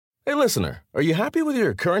Hey, listener, are you happy with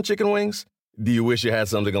your current chicken wings? Do you wish you had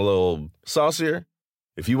something a little saucier?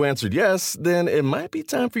 If you answered yes, then it might be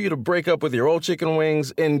time for you to break up with your old chicken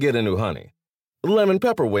wings and get a new honey. Lemon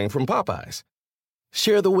pepper wing from Popeyes.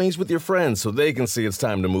 Share the wings with your friends so they can see it's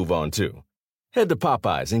time to move on, too. Head to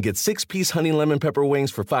Popeyes and get 6-piece honey lemon pepper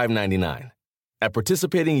wings for $5.99. At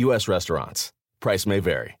participating U.S. restaurants. Price may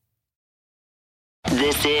vary.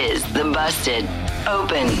 This is the Busted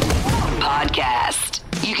Open Podcast.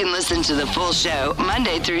 You can listen to the full show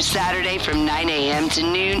Monday through Saturday from 9 a.m. to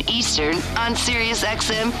noon Eastern on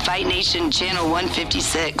SiriusXM Fight Nation Channel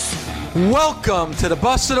 156. Welcome to the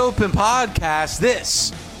Busted Open Podcast.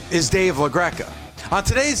 This is Dave LaGreca. On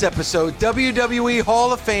today's episode, WWE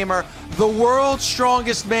Hall of Famer, the world's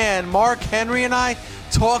strongest man, Mark Henry, and I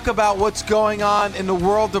talk about what's going on in the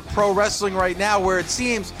world of pro wrestling right now, where it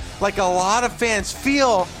seems like a lot of fans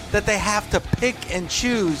feel that they have to pick and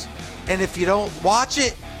choose. And if you don't watch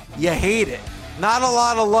it, you hate it. Not a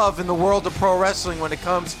lot of love in the world of pro wrestling when it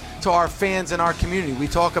comes to our fans and our community. We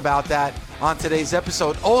talk about that on today's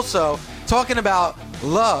episode. Also, talking about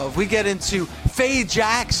love, we get into Faye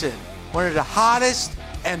Jackson, one of the hottest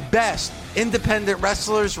and best independent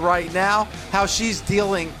wrestlers right now, how she's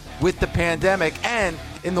dealing with the pandemic. And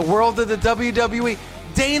in the world of the WWE,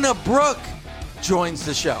 Dana Brooke joins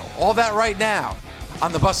the show. All that right now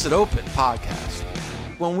on the Busted Open Podcast.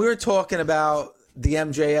 When we were talking about the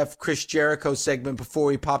MJF Chris Jericho segment before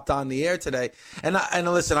we popped on the air today, and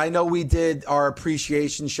listen, I know we did our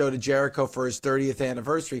appreciation show to Jericho for his 30th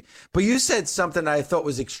anniversary, but you said something that I thought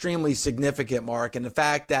was extremely significant, Mark, and the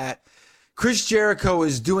fact that Chris Jericho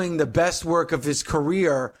is doing the best work of his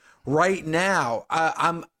career right now.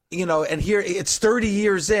 And here it's 30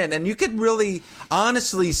 years in, and you could really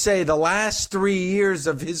honestly say the last 3 years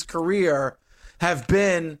of his career have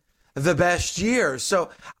been the best years.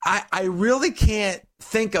 So I really can't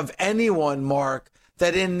think of anyone, Mark,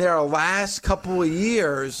 that in their last couple of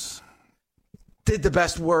years did the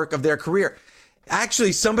best work of their career.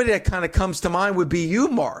 Actually, somebody that kind of comes to mind would be you,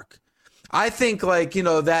 Mark. I think the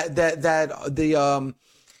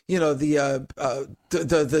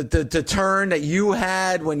turn that you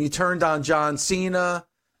had when you turned on John Cena.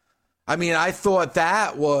 I mean, I thought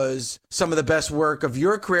that was some of the best work of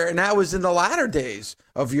your career, and that was in the latter days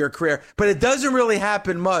of your career. But it doesn't really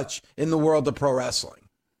happen much in the world of pro wrestling.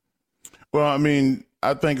 Well, I mean,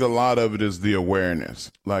 I think a lot of it is the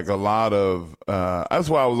awareness. Like a lot of that's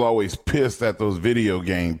why I was always pissed at those video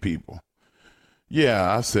game people.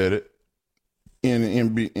 Yeah, I said it. In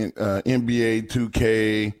NBA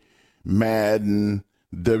 2K, Madden,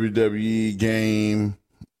 WWE game,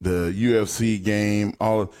 the UFC game,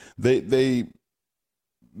 they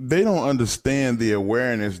don't understand the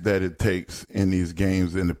awareness that it takes in these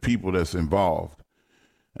games and the people that's involved.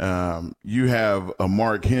 You have a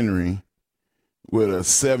Mark Henry with a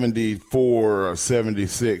 74 or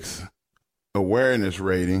 76 awareness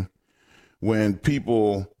rating when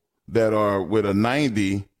people that are with a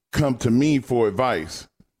 90 come to me for advice.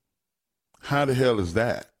 How the hell is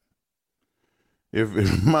that?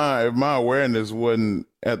 If my awareness wasn't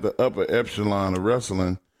at the upper echelon of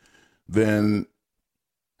wrestling, then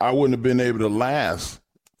I wouldn't have been able to last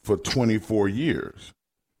for 24 years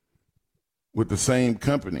with the same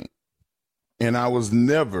company. And I was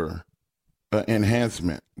never an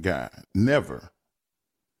enhancement guy, never.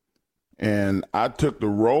 And I took the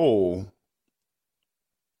role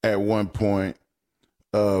at one point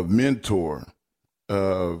of mentor,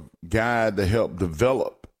 of guy to help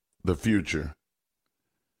develop the future.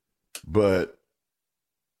 But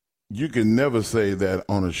you can never say that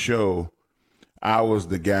on a show I was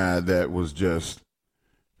the guy that was just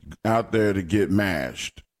out there to get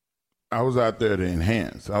mashed. I was out there to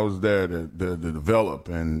enhance. I was there to develop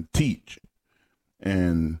and teach.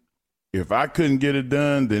 And if I couldn't get it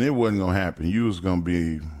done, then it wasn't going to happen. You was going to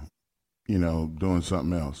be, doing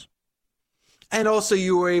something else. And also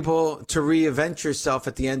you were able to reinvent yourself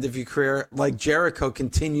at the end of your career like Jericho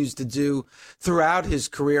continues to do throughout his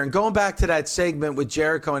career. And going back to that segment with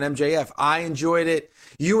Jericho and MJF, I enjoyed it.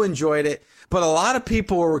 You enjoyed it. But a lot of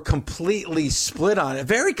people were completely split on it.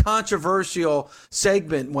 Very controversial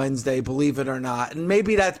segment Wednesday, believe it or not. And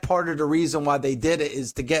maybe that's part of the reason why they did it,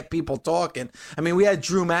 is to get people talking. I mean, we had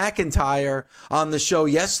Drew McIntyre on the show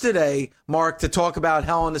yesterday, Mark, to talk about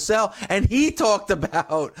Hell in a Cell. And he talked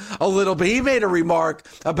about a little bit. He made a remark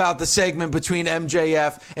about the segment between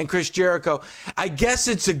MJF and Chris Jericho. I guess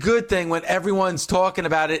it's a good thing when everyone's talking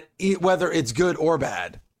about it, whether it's good or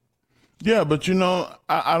bad. Yeah, but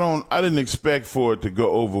I didn't expect for it to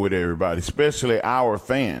go over with everybody, especially our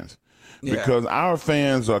fans, because our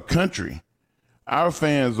fans are country. Our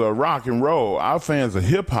fans are rock and roll. Our fans are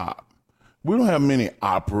hip hop. We don't have many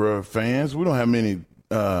opera fans. We don't have many.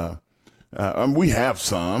 We have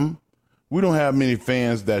some. We don't have many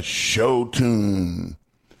fans that show tune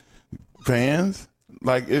fans.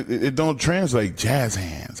 Like it don't translate jazz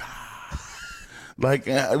hands. Like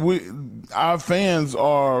our fans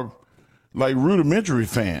are like rudimentary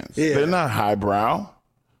fans. Yeah. They're not highbrow.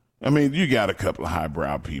 I mean, you got a couple of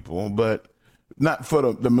highbrow people, but not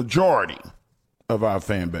for the majority of our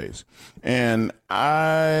fan base. And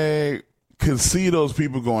I could see those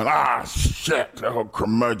people going, shit, oh,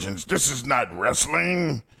 curmudgeons. This is not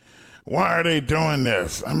wrestling. Why are they doing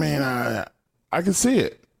this? I mean, I can see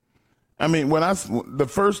it. I mean, the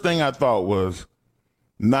first thing I thought was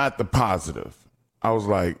not the positive. I was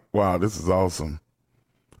like, wow, this is awesome.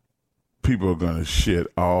 People are going to shit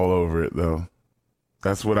all over it, though.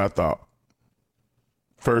 That's what I thought.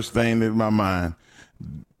 First thing in my mind,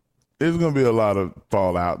 there's going to be a lot of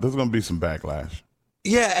fallout. There's going to be some backlash.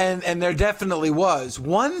 Yeah, and there definitely was.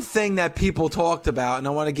 One thing that people talked about, and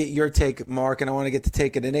I want to get your take, Mark, and I want to get the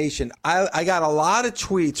take of the nation. I got a lot of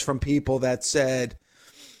tweets from people that said,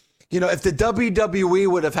 if the WWE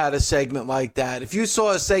would have had a segment like that, if you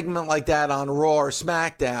saw a segment like that on Raw or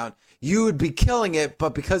SmackDown, you would be killing it,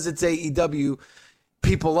 but because it's AEW,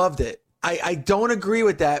 people loved it. I don't agree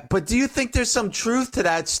with that, but do you think there's some truth to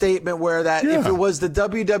that statement where if it was the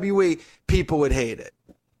WWE, people would hate it?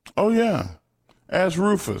 Oh, yeah. Ask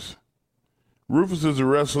Rufus. Rufus is a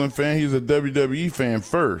wrestling fan. He's a WWE fan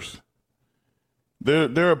first.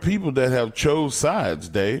 There are people that have chose sides,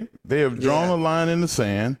 Dave. They have drawn a line in the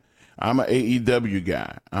sand. I'm an AEW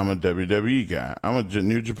guy. I'm a WWE guy. I'm a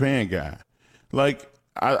New Japan guy. Like,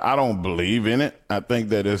 I don't believe in it. I think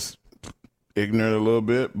that it's ignorant a little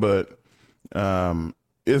bit, but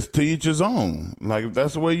it's to each his own. Like, if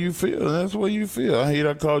that's the way you feel, that's the way you feel. I hate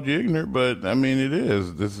I called you ignorant, but, I mean, it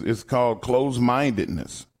is. It's called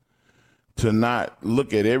closed-mindedness, to not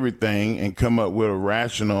look at everything and come up with a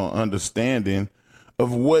rational understanding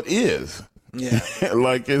of what is. Yeah.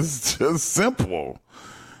 Like, it's just simple.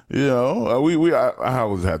 I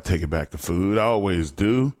always have to take it back to food. I always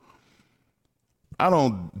do. I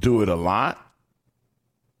don't do it a lot,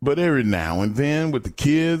 but every now and then with the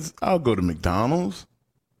kids, I'll go to McDonald's,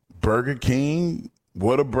 Burger King,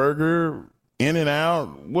 Whataburger,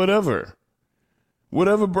 In-N-Out, whatever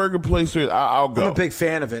burger place there is, I'll go. I'm a big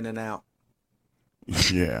fan of In-N-Out.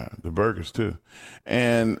 Yeah, the burgers too.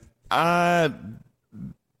 And I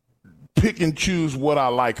pick and choose what I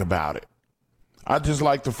like about it. I just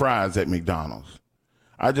like the fries at McDonald's.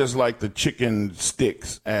 I just like the chicken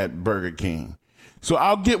sticks at Burger King. So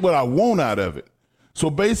I'll get what I want out of it.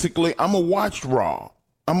 So basically, I'm going to watch Raw.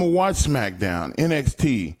 I'm going to watch SmackDown,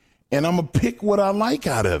 NXT, and I'm going to pick what I like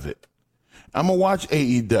out of it. I'm going to watch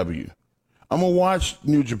AEW. I'm going to watch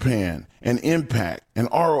New Japan and Impact and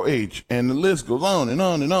ROH, and the list goes on and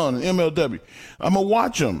on and on, and MLW. I'm going to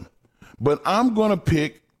watch them, but I'm going to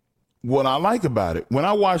pick what I like about it. When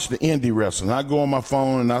I watch the indie wrestling, I go on my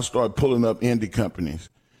phone and I start pulling up indie companies,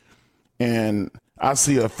 and I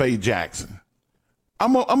see a Faye Jackson.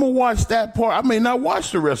 I'm gonna watch that part. I may not watch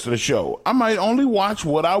the rest of the show. I might only watch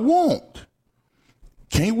what I want.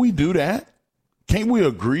 Can't we do that? Can't we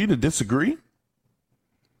agree to disagree?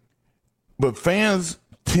 But fans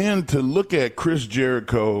tend to look at Chris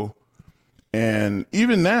Jericho, and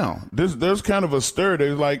even now, there's kind of a stir.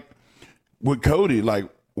 They're like, with Cody, like,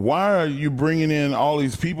 why are you bringing in all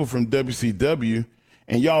these people from WCW,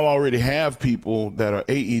 and y'all already have people that are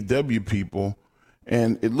AEW people,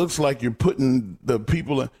 and it looks like you're putting the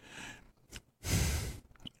people in.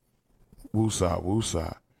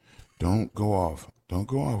 Woosah. Don't go off.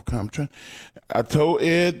 I told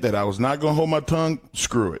Ed that I was not going to hold my tongue.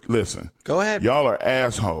 Screw it. Listen. Go ahead. Y'all are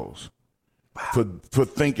assholes for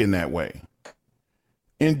thinking that way.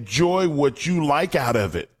 Enjoy what you like out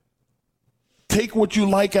of it. Take what you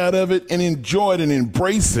like out of it and enjoy it and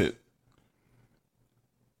embrace it.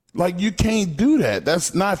 Like, you can't do that.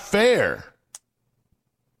 That's not fair.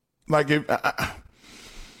 Like, if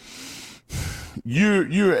you're an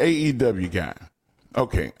AEW guy.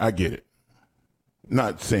 Okay, I get it.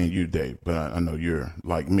 Not saying you, Dave, but I know you're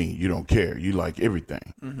like me. You don't care. You like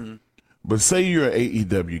everything. Mm-hmm. But say you're an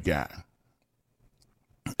AEW guy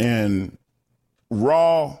and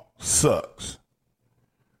Raw sucks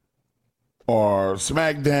or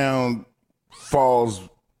SmackDown fails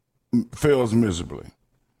miserably.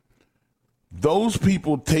 Those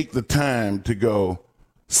people take the time to go,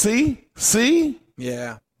 see?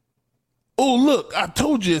 Yeah. Oh, look, I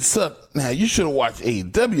told you it sucked. Now, you should have watched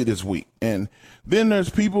AEW this week. And then there's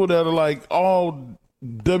people that are like all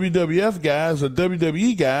WWF guys or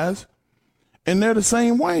WWE guys, And they're the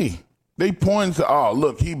same way. They point to, oh,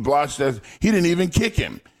 look, he blotched that. He didn't even kick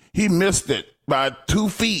him. He missed it by 2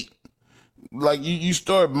 feet. Like, you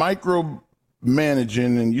start micromanaging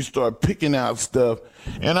and you start picking out stuff.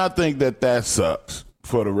 And I think that sucks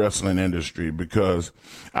for the wrestling industry, because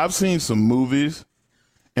I've seen some movies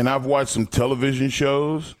and I've watched some television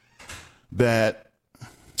shows that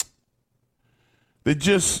they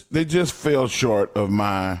just fell short of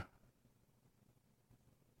my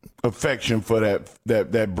affection for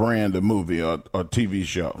that brand of movie or TV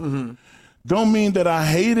show. Mm-hmm. Don't mean that I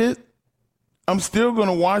hate it. I'm still going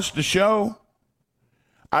to watch the show.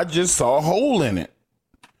 I just saw a hole in it.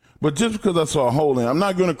 But just because I saw a hole in it, I'm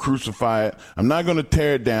not going to crucify it. I'm not going to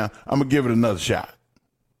tear it down. I'm going to give it another shot.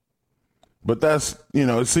 But that's,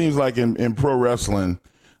 it seems like in pro wrestling,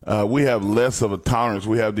 we have less of a tolerance.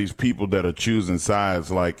 We have these people that are choosing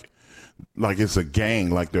sides like it's a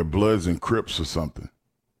gang, like they're Bloods and Crips or something.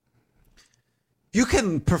 You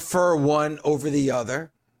can prefer one over the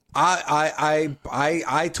other. I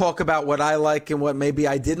talk about what I like and what maybe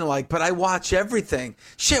I didn't like, but I watch everything.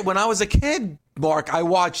 Shit, when I was a kid, Mark, I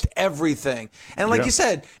watched everything. And like you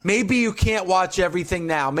said, maybe you can't watch everything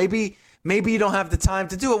now. Maybe you don't have the time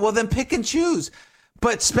to do it. Well, then pick and choose.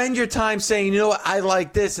 But spend your time saying, you know what, I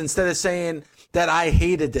like this, instead of saying that I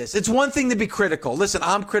hated this. It's one thing to be critical. Listen,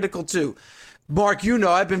 I'm critical too. Mark,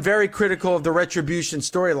 I've been very critical of the Retribution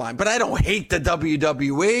storyline, but I don't hate the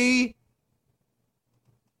WWE.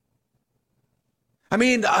 I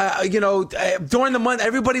mean, during the month,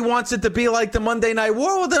 everybody wants it to be like the Monday Night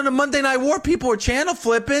War. Well, then the Monday Night War, people were channel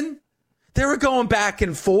flipping. They were going back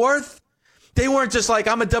and forth. They weren't just like,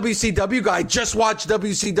 I'm a WCW guy, I just watch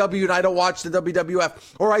WCW and I don't watch the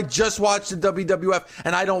WWF. Or I just watch the WWF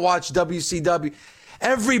and I don't watch WCW.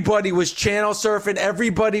 Everybody was channel surfing.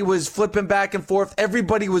 Everybody was flipping back and forth.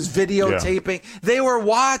 Everybody was videotaping. Yeah. They were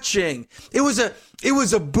watching. It was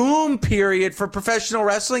a boom period for professional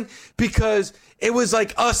wrestling, because it was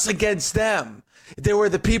like us against them. There were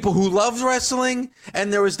the people who loved wrestling,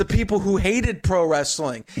 and there was the people who hated pro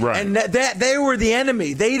wrestling. Right. And that they were the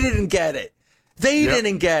enemy. They didn't get it. They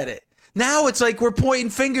didn't get it. Now it's like we're pointing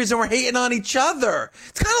fingers and we're hating on each other.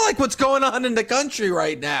 It's kind of like what's going on in the country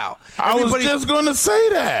right now. I was just going to say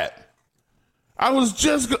that.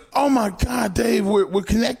 Oh my God, Dave, we're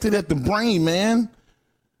connected at the brain, man.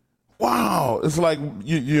 Wow. It's like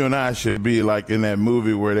you and I should be like in that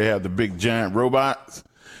movie where they have the big giant robots,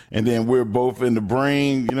 and then we're both in the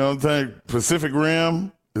brain. You know what I'm saying? Pacific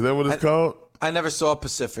Rim. Is that what it's called? I never saw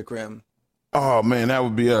Pacific Rim. Oh, man, that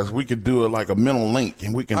would be us. We could do it like a mental link,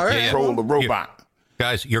 and we can control the robot.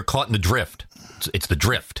 Guys, you're caught in the drift. It's the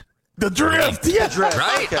drift. The drift, yeah. The drift,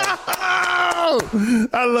 right? Okay.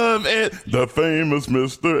 I love Ed, the famous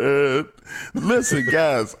Mr. Ed. Listen,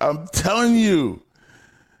 guys, I'm telling you,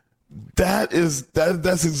 that's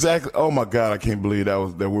exactly. Oh my God, I can't believe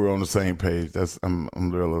that we're on the same page. I'm a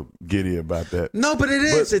little giddy about that. No, but it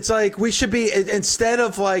is. It's like we should be, instead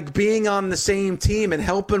of like being on the same team and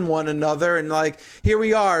helping one another, and like here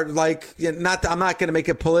we are. Like, I'm not going to make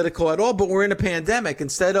it political at all, but we're in a pandemic.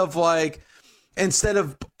 Instead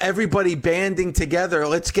of everybody banding together,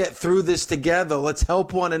 let's get through this together. Let's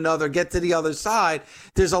help one another get to the other side.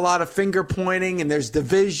 There's a lot of finger pointing, and there's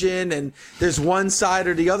division, and there's one side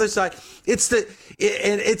or the other side. It's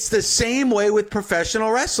the same way with professional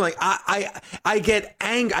wrestling. I get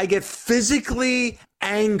angry. I get physically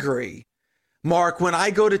angry, Mark, when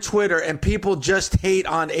I go to Twitter and people just hate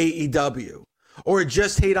on AEW. Or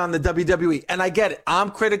just hate on the WWE. And I get it. I'm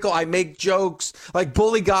critical. I make jokes. Like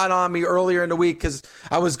Bully got on me earlier in the week because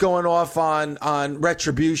I was going off on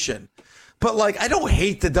Retribution. But like, I don't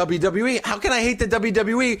hate the WWE. How can I hate the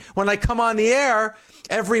WWE when I come on the air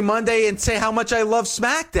every Monday and say how much I love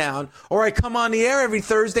SmackDown? Or I come on the air every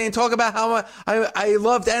Thursday and talk about how I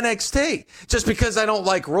loved NXT. Just because I don't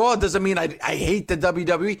like Raw doesn't mean I hate the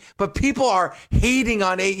WWE. But people are hating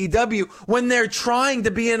on AEW when they're trying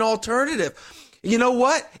to be an alternative. You know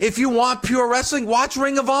what? If you want pure wrestling, watch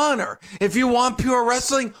Ring of Honor. If you want pure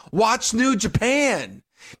wrestling, watch New Japan.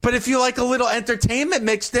 But if you like a little entertainment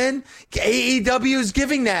mixed in, AEW is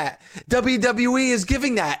giving that. WWE is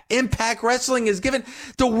giving that. Impact Wrestling is giving.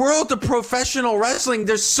 The world of professional wrestling,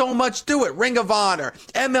 there's so much to it. Ring of Honor,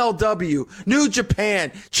 MLW, New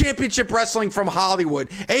Japan, Championship Wrestling from Hollywood,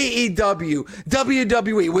 AEW,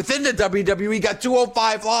 WWE. Within the WWE, got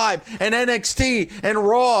 205 Live and NXT and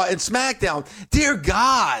Raw and SmackDown. Dear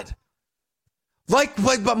God. Like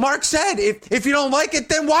but Mark said, if you don't like it,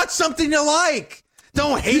 then watch something you like.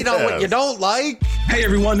 Don't hate on what you don't like. Hey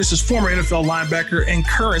everyone, this is former NFL linebacker and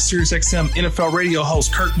current SiriusXM NFL radio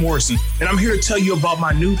host Kirk Morrison, and I'm here to tell you about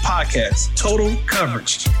my new podcast, Total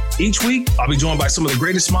Coverage. Each week, I'll be joined by some of the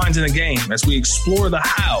greatest minds in the game as we explore the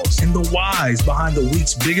hows and the whys behind the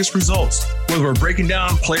week's biggest results. Whether we're breaking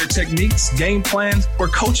down player techniques, game plans, or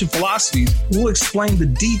coaching philosophies, we'll explain the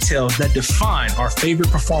details that define our favorite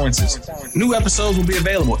performances. New episodes will be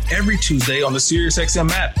available every Tuesday on the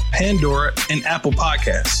SiriusXM app, Pandora, and Apple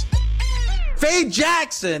Podcasts. Faye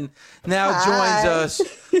Jackson now joins us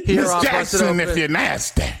here on Busted Open. If you're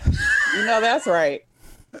nasty. You know that's right.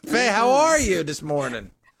 Faye, how are you this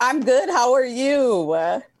morning? I'm good. How are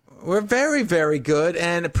you? We're very, very good,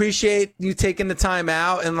 and appreciate you taking the time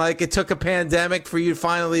out. And like, it took a pandemic for you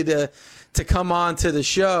finally to come on to the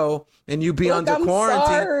show, and you be under quarantine.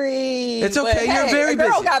 Sorry, it's okay. You're very busy.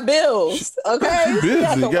 Girl got bills. Okay,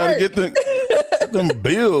 Busy. You gotta get them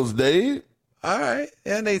bills, Dave. All right.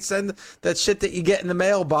 And they send that shit that you get in the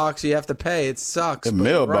mailbox, you have to pay. It sucks. The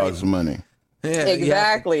mailbox money. Yeah,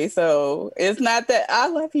 exactly. So it's not that I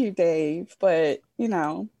love you, Dave, but you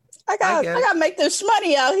know, I got to make this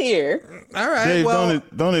money out here. All right. Dave, well,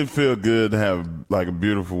 don't it feel good to have like a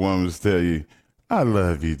beautiful woman to tell you, I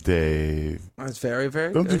love you, Dave? That's very,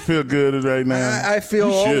 very Don't good. you feel good right now? I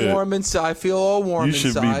feel all warm inside. I feel all warm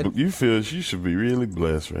inside. You should be really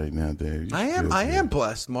blessed right now, Dave. I am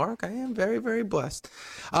blessed, Mark. I am very, very blessed.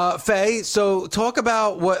 Faye, so talk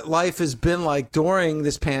about what life has been like during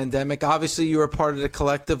this pandemic. Obviously, you were part of the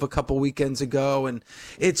collective a couple weekends ago, and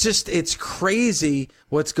it's crazy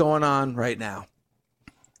what's going on right now.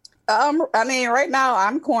 I mean, right now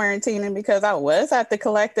I'm quarantining because I was at the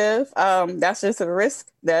collective. That's just a risk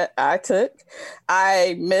that I took.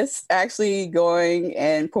 I missed actually going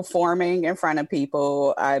and performing in front of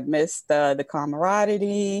people. I missed the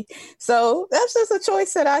camaraderie. So that's just a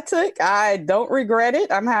choice that I took. I don't regret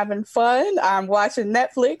it. I'm having fun. I'm watching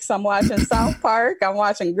Netflix. I'm watching South Park. I'm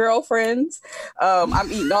watching Girlfriends.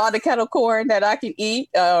 I'm eating all the kettle corn that I can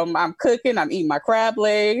eat. I'm cooking. I'm eating my crab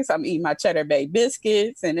legs. I'm eating my Cheddar Bay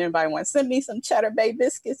biscuits. And anybody wants to send me some Cheddar Bay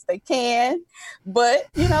biscuits, they can. But,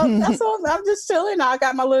 you know, that's all. I'm just chilling. I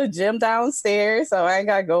got my little gym downstairs, so I ain't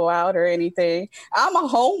got to go out or anything. I'm a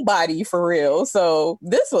homebody for real. So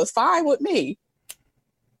this was fine with me.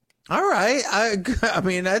 All right. I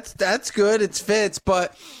mean, that's good. It fits.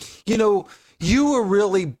 But, you know, you were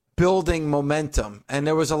really building momentum, and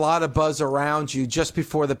there was a lot of buzz around you just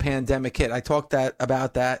before the pandemic hit. I talked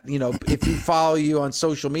about that. You know, if you follow you on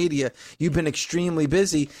social media, you've been extremely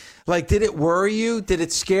busy. Like, did it worry you? Did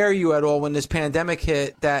it scare you at all when this pandemic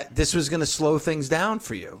hit that this was going to slow things down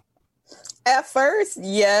for you? At first,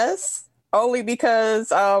 yes. Only because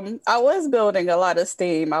I was building a lot of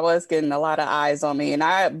steam. I was getting a lot of eyes on me, and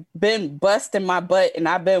I've been busting my butt, and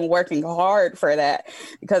I've been working hard for that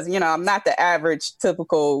because, you know, I'm not the average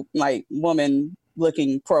typical like woman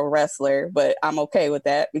looking pro wrestler, but I'm okay with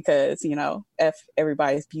that because, you know,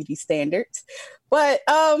 everybody's beauty standards. But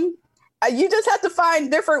you just have to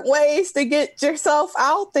find different ways to get yourself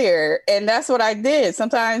out there. And that's what I did.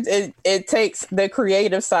 Sometimes it takes the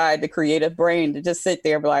creative side, the creative brain to just sit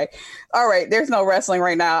there and be like, all right, there's no wrestling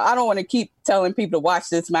right now. I don't want to keep telling people to watch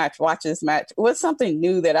this match. What's something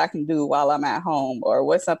new that I can do while I'm at home? Or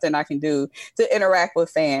what's something I can do to interact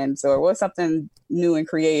with fans? Or what's something new and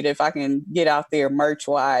creative I can get out there merch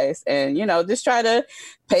wise? And, you know, just try to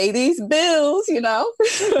pay these bills, you know?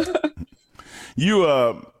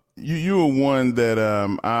 You were one that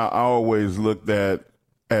I always looked at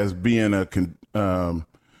as being a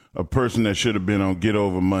person that should have been on Get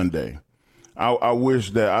Over Monday. I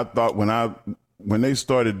wish that I thought when they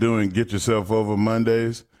started doing Get Yourself Over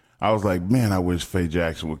Mondays, I was like, man, I wish Faye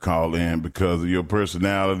Jackson would call in because of your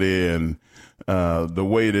personality and the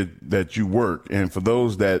way that you work. And for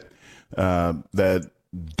those that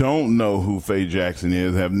don't know who Faye Jackson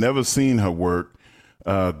is, have never seen her work,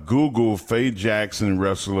 Google Faye Jackson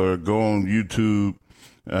wrestler. Go on YouTube.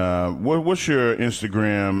 What's your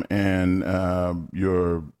Instagram and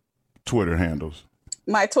your Twitter handles?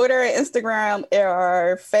 My Twitter and Instagram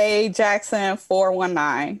are Faye Jackson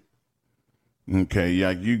 419. Okay, yeah,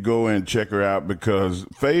 you go and check her out because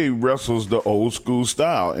Faye wrestles the old school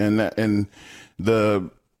style, and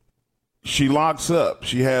she locks up.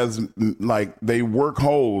 She has, like, they work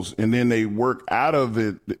holes and then they work out of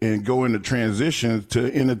it and go into transitions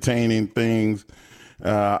to entertaining things.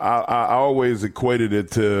 I always equated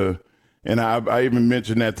it to, and I even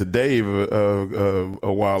mentioned that to Dave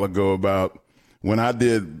a while ago about when I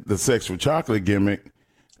did the Sex with Chocolate gimmick.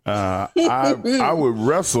 I would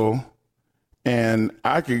wrestle and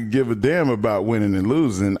I could give a damn about winning and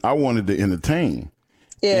losing. I wanted to entertain.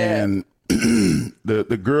 Yeah. And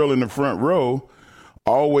the girl in the front row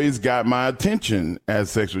always got my attention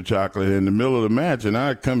as Sexual Chocolate in the middle of the match. And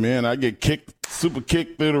I come in, I get super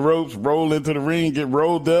kicked through the ropes, roll into the ring, get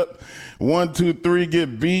rolled up. 1, 2, 3,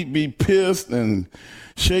 get beat, be pissed, and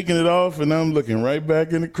shaking it off. And I'm looking right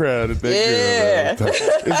back in the crowd at that girl.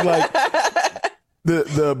 It's like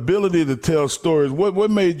the ability to tell stories.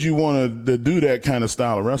 What made you want to do that kind of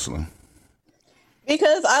style of wrestling?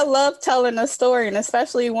 Because I love telling a story, and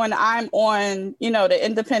especially when I'm on, the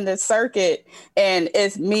independent circuit and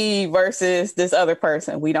it's me versus this other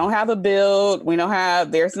person. We don't have a build.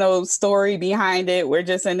 There's no story behind it. We're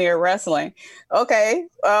just in there wrestling. Okay.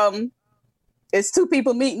 It's two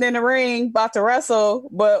people meeting in the ring about to wrestle,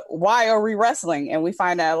 but why are we wrestling? And we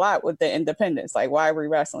find that a lot with the independents. Like, why are we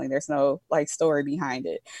wrestling? There's no story behind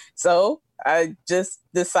it. So I just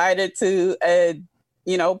decided to,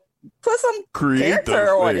 put some character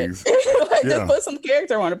on it. Just put some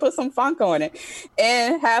character on it, put some funk on it,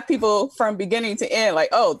 and have people from beginning to end like,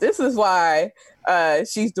 oh, this is why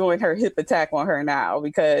she's doing her hip attack on her now,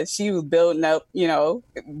 because she was building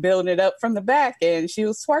it up from the back, and she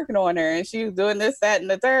was twerking on her, and she was doing this, that, and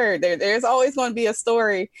the third. There's always going to be a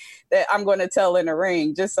story that I'm going to tell in the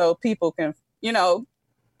ring, just so people can,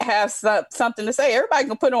 have something to say. Everybody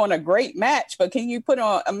can put on a great match, but can you put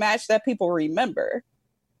on a match that people remember?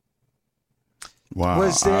 Wow,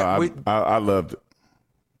 I loved it.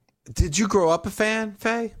 Did you grow up a fan,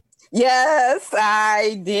 Faye? Yes,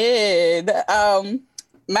 I did.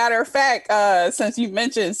 Matter of fact, since you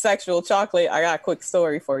mentioned Sexual Chocolate, I got a quick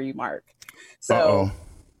story for you, Mark. So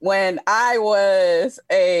when I was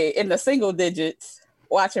in the single digits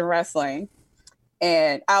watching wrestling,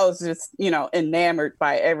 and I was just, enamored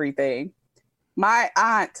by everything, my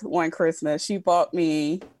aunt one Christmas, she bought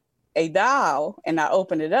me a doll, and I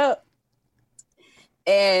opened it up,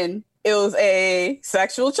 and it was a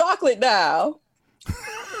Sexual Chocolate doll.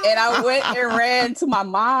 And I went and ran to my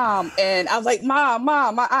mom, and I was like, Mom,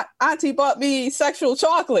 my auntie bought me Sexual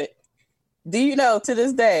Chocolate. Do you know, to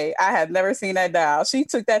this day, I have never seen that doll. She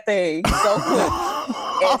took that thing so quick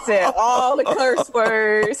and said all the curse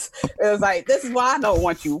words. It was like, this is why I don't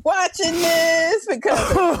want you watching this, because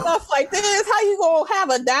of stuff like this. How you gonna have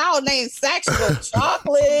a doll named Sexual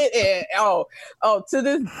Chocolate? And I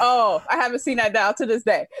haven't seen that doll to this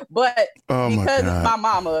day. But because it's my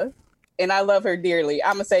mama, and I love her dearly,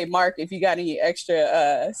 I'm gonna say, Mark, if you got any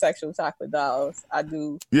extra Sexual Chocolate dolls, I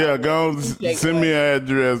do. Yeah, go send me an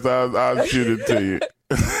address. I'll shoot it to you.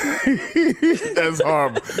 That's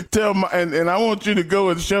horrible. And I want you to go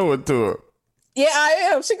and show it to her. Yeah, I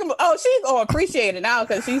am. She's gonna appreciate it now,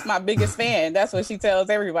 because she's my biggest fan. That's what she tells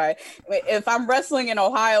everybody. If I'm wrestling in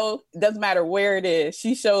Ohio, doesn't matter where it is,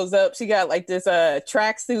 she shows up. She got like this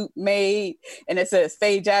tracksuit made, and it says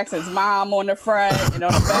Faye Jackson's mom on the front, and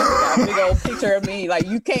on the back got a big old picture of me. Like,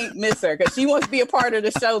 you can't miss her, because she wants to be a part of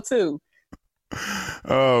the show too.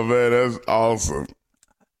 Oh man, that's awesome.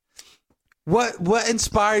 What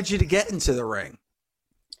inspired you to get into the ring?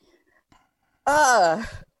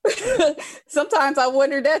 Sometimes I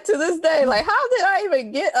wonder that to this day, like, how did I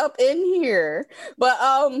even get up in here? But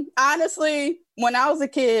honestly, when I was a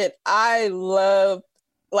kid, I loved,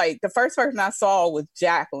 like, the first person I saw was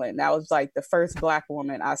Jacqueline. That was like the first Black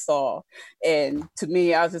woman I saw, and to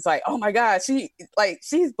me, I was just like, oh my God, she's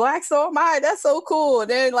Black, so am I. That's so cool. And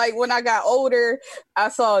then, like, when I got older, I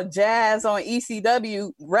saw Jazz on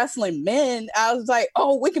ECW wrestling men. I was like,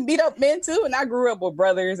 oh, we can beat up men too. And I grew up with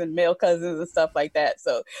brothers and male cousins and stuff like that.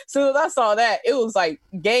 So as soon as I saw that, it was like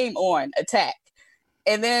game on, attack.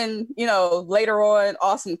 And then, later on,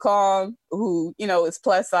 Awesome Kong, who, is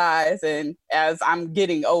plus size. And as I'm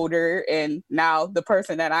getting older, and now the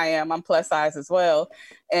person that I am, I'm plus size as well.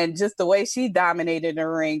 And just the way she dominated the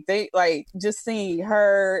ring, just seeing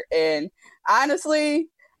her. And honestly,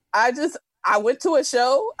 I went to a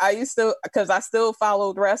show. Because I still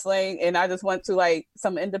followed wrestling, and I just went to like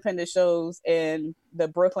some independent shows in the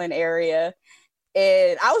Brooklyn area.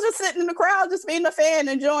 And I was just sitting in the crowd, just being a fan,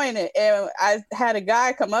 enjoying it. And I had a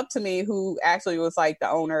guy come up to me who actually was like the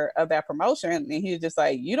owner of that promotion. And he was just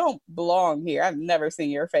like, you don't belong here. I've never seen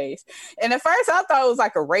your face. And at first I thought it was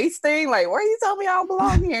like a race thing. Like, where you tell me I don't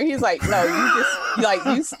belong here? He's like, no,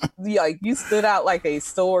 you stood out like a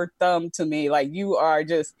sore thumb to me. Like, you are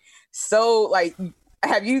just so, like,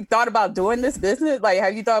 have you thought about doing this business? Like,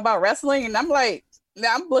 have you thought about wrestling? And I'm like,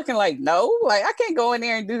 I'm looking like, no, like, I can't go in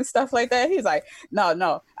there and do stuff like that. He's like,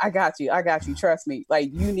 no, I got you. Trust me.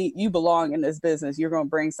 Like, you belong in this business. You're going to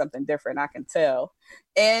bring something different. I can tell.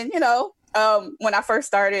 And, when I first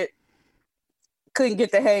started, couldn't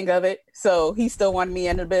get the hang of it. So he still wanted me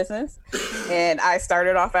in the business. And I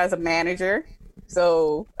started off as a manager.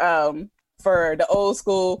 So, for the old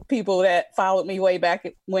school people that followed me way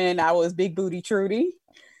back when I was Big Booty Trudy.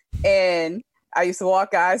 And I used to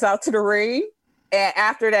walk guys out to the ring. And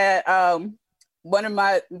after that, one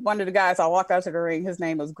of the guys I walked out to the ring, his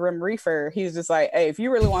name was Grim Reefer. He was just like, hey, if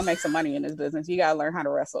you really want to make some money in this business, you got to learn how to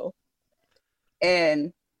wrestle.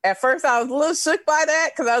 And at first I was a little shook by that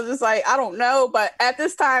because I was just like, I don't know. But at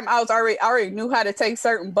this time, I already knew how to take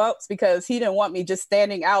certain bumps because he didn't want me just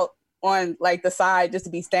standing out on like the side just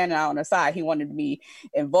to be standing out on the side. He wanted to be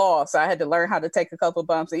involved. So I had to learn how to take a couple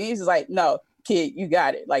bumps. And he's just like, no, kid, you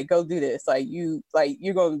got it. Like, go do this.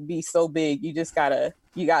 You're going to be so big. You gotta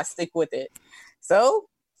stick with it. So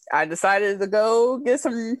I decided to go get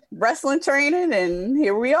some wrestling training, and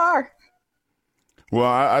here we are.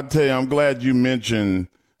 Well, I tell you, I'm glad you mentioned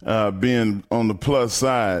being on the plus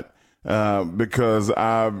side because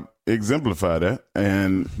I exemplify that.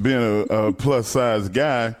 And being a plus size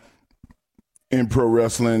guy in pro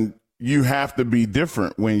wrestling, you have to be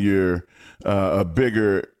different when you're a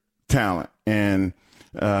bigger talent. And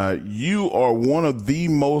you are one of the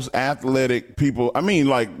most athletic people. I mean,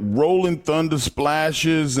 like rolling thunder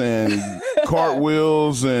splashes and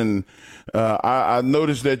cartwheels. And I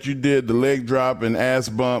noticed that you did the leg drop and ass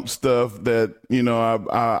bump stuff that,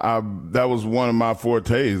 that was one of my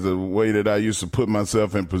fortes, the way that I used to put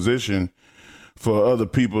myself in position for other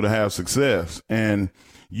people to have success. And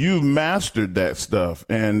you mastered that stuff.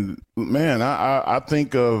 And man, I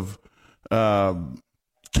think of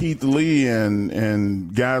Keith Lee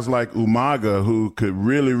and guys like Umaga who could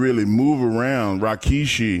really, really move around,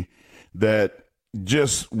 Rikishi, that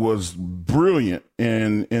just was brilliant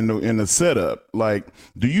in the setup. Like,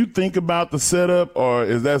 do you think about the setup, or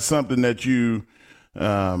is that something that you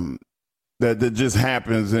that just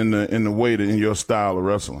happens in the way in your style of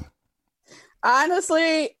wrestling?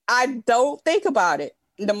 Honestly, I don't think about it.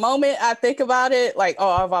 The moment I think about it, like,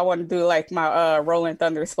 oh, if I want to do like my Rolling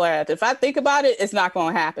Thunder Splash, if I think about it, it's not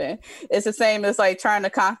going to happen. It's the same as like trying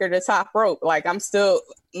to conquer the top rope. Like,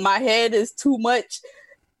 my head is too much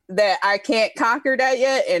that I can't conquer that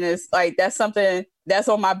yet. And it's like, that's something that's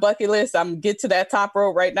on my bucket list. I'm get to that top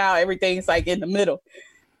rope right now. Everything's like in the middle.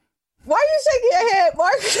 Why are you shaking your head,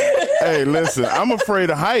 Mark? Hey, listen, I'm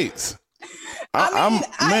afraid of heights. I'm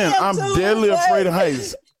deadly afraid of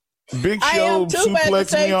heights. Big Show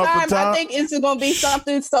suplex me off the top. I think it's going to be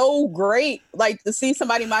something so great, like to see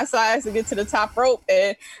somebody my size to get to the top rope.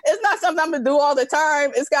 And it's not something I'm going to do all the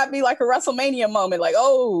time. It's got to be like a WrestleMania moment. Like,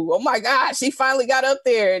 oh my God, she finally got up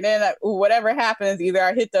there. And then whatever happens, either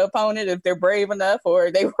I hit the opponent if they're brave enough or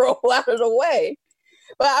they roll out of the way.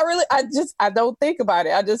 But I don't think about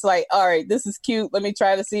it. I just like, all right, this is cute. Let me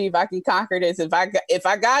try to see if I can conquer this. If I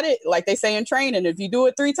got it, like they say in training, if you do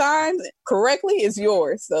it 3 times correctly, it's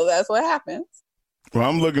yours. So that's what happens. Well,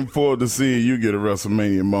 I'm looking forward to seeing you get a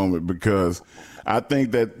WrestleMania moment because I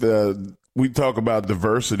think that we talk about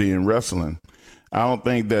diversity in wrestling. I don't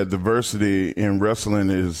think that diversity in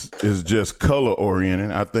wrestling is just color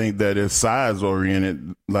oriented. I think that it's size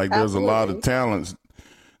oriented. Like there's a lot of talents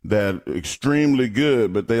that are extremely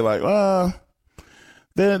good, but they like,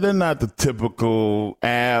 they're not the typical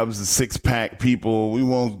abs, the 6-pack people. We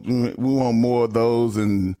want more of those,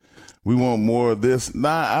 and we want more of this.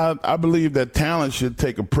 I believe that talent should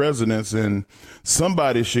take a precedence, and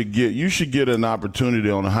somebody should get an opportunity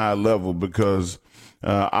on a high level because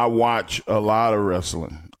I watch a lot of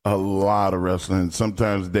wrestling.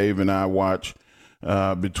 Sometimes Dave and I watch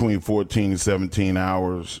between 14 and 17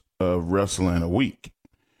 hours of wrestling a week.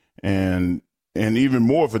 And even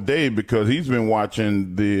more for Dave because he's been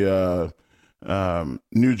watching the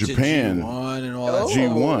New Japan G1 and all that.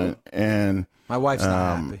 G1, and my wife's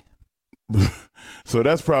not happy. So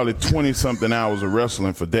that's probably 20-something hours of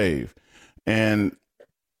wrestling for Dave. And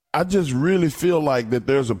I just really feel like that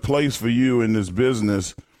there's a place for you in this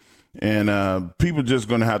business, and people just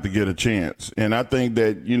going to have to get a chance. And I think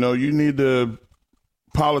that you need to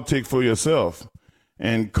politic for yourself.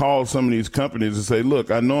 And call some of these companies and say, look,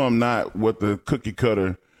 I know I'm not what the cookie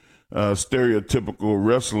cutter stereotypical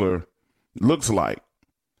wrestler looks like,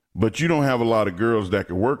 but you don't have a lot of girls that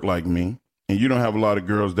can work like me, and you don't have a lot of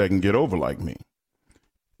girls that can get over like me.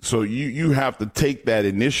 So you have to take that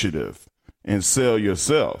initiative and sell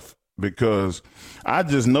yourself because I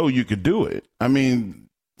just know you could do it. I mean,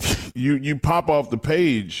 you pop off the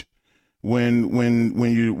page when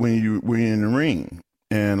you're in the ring,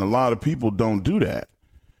 and a lot of people don't do that.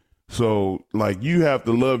 So, like, you have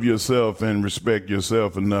to love yourself and respect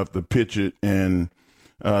yourself enough to pitch it and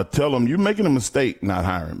tell them you're making a mistake not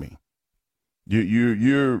hiring me.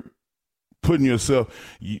 You're putting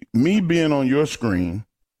yourself. Me being on your screen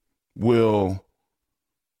will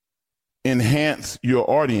enhance your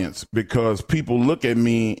audience because people look at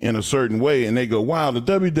me in a certain way and they go, wow, the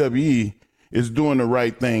WWE is doing the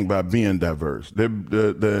right thing by being diverse.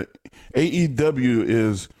 The AEW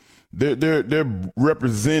is they're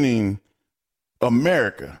representing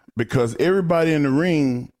America because everybody in the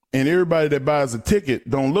ring and everybody that buys a ticket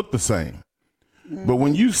don't look the same. Mm-hmm. But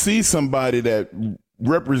when you see somebody that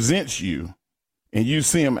represents you and you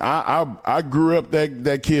see him, I grew up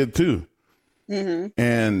that kid too. Mm-hmm.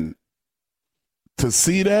 And to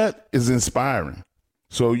see that is inspiring.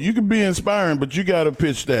 So you can be inspiring, but you got to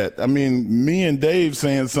pitch that. I mean, me and Dave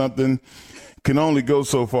saying something can only go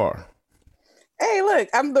so far. Hey, look,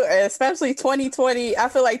 especially 2020. I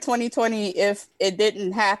feel like 2020, if it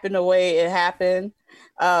didn't happen the way it happened,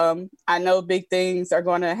 I know big things are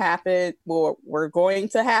going to happen or were going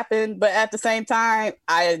to happen. But at the same time,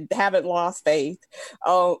 I haven't lost faith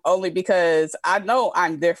only because I know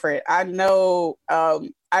I'm different. I know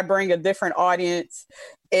I bring a different audience,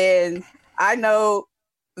 and I know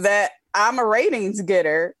that I'm a ratings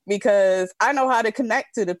getter because I know how to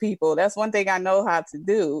connect to the people. That's one thing I know how to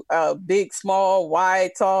do. Big, small,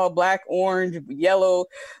 wide, tall, black, orange, yellow,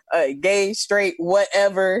 gay, straight,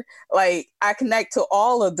 whatever. Like, I connect to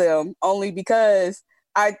all of them only because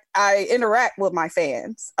I interact with my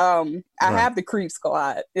fans. I have the Creep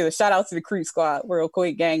Squad. Shout out to the Creep Squad, real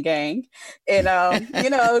quick, gang. And,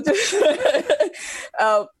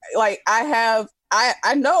 like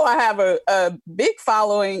I know I have a big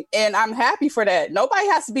following, and I'm happy for that. Nobody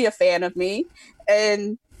has to be a fan of me,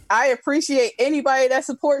 and I appreciate anybody that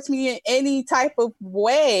supports me in any type of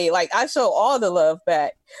way. Like, I show all the love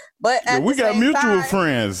back. But we got mutual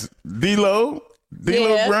friends, D-Lo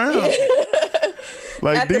Brown.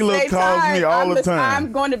 Like, D-Lo calls me all the time.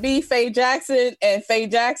 I'm going to be Faye Jackson, and Faye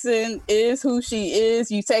Jackson is who she is.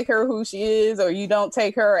 You take her who she is, or you don't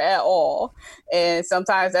take her at all. And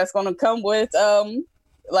sometimes that's going to come with,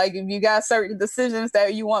 like, if you got certain decisions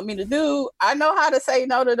that you want me to do, I know how to say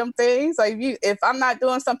no to them things. Like, if I'm not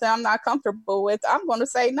doing something I'm not comfortable with, I'm going to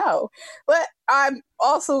say no. But I'm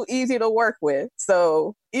also easy to work with.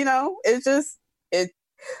 So,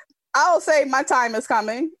 I'll say my time is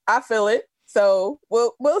coming. I feel it. So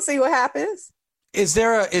we'll see what happens. Is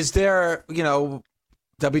there WWE,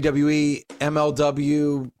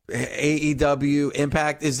 MLW, AEW,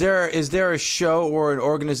 Impact? Is there a show or an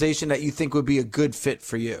organization that you think would be a good fit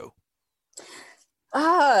for you?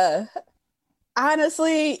 Honestly,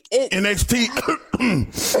 NXT.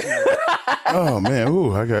 Oh man,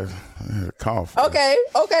 I got a cough. Okay,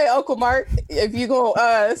 Uncle Mark. If you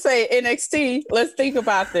gonna say NXT, let's think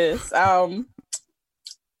about this.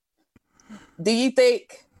 Do you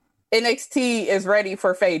think NXT is ready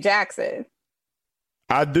for Faye Jackson?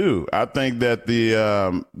 I do. I think that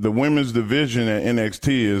the women's division at NXT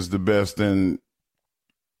is the best of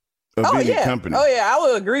any company. Oh yeah, I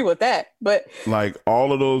will agree with that. But like,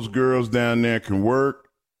 all of those girls down there can work,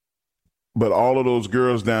 but all of those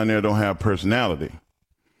girls down there don't have personality.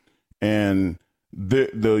 And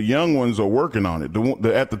the young ones are working on it.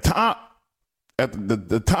 At the top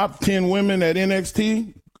 10 women at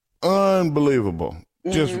NXT, unbelievable.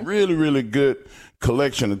 Mm-hmm. Just really, really good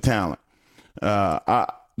collection of talent. The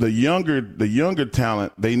younger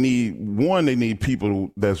talent, they need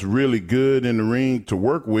people that's really good in the ring to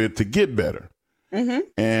work with to get better. Mm-hmm.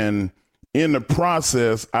 And in the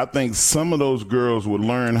process, I think some of those girls would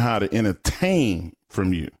learn how to entertain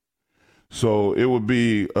from you. So it would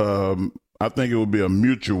be, I think it would be a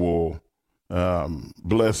mutual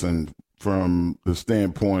blessing from the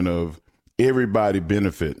standpoint of everybody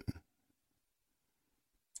benefiting.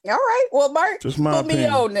 All right. Well, Mark, just put me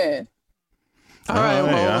on then. All right.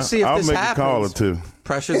 Well, we'll see if this happens. I'll make a call or two.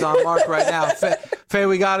 Pressure's on Mark right now. Faye,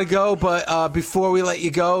 we got to go. But before we let you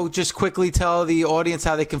go, just quickly tell the audience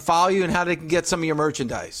how they can follow you and how they can get some of your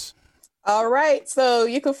merchandise. All right. So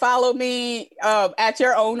you can follow me at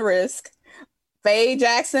your own risk. Faye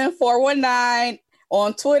Jackson 419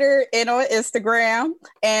 on Twitter and on Instagram.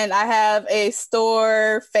 And I have a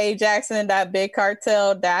store,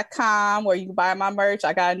 FayeJackson.BigCartel.com, where you can buy my merch.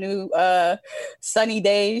 I got a new Sunny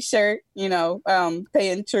Days shirt,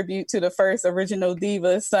 paying tribute to the first original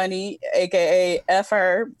diva, Sunny, aka F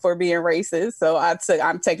her, for being racist. So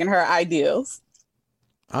I'm taking her ideals.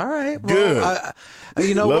 All right. Well, good.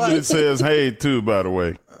 You know what? Lovely it says hey, too, by the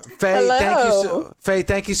way. Faye,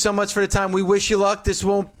 thank you so much for the time. We wish you luck. This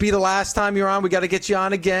won't be the last time you're on. We got to get you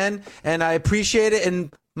on again, and I appreciate it.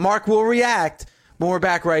 And Mark will react when we're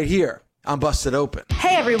back right here on Busted Open.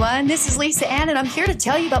 Hey, everyone. This is Lisa Ann, and I'm here to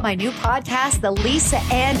tell you about my new podcast, The Lisa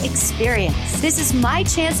Ann Experience. This is my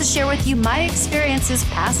chance to share with you my experiences,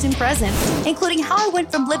 past and present, including how I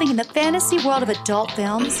went from living in the fantasy world of adult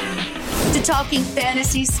films to Talking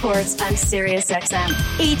Fantasy Sports on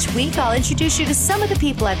SiriusXM. Each week, I'll introduce you to some of the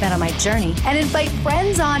people I've met on my journey and invite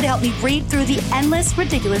friends on to help me read through the endless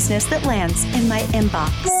ridiculousness that lands in my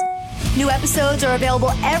inbox. New episodes are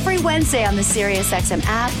available every Wednesday on the SiriusXM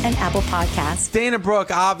app and Apple Podcasts. Dana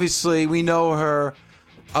Brooke, obviously, we know her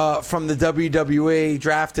from the WWE,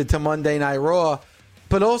 drafted to Monday Night Raw,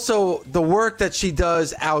 but also the work that she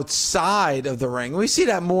does outside of the ring. We see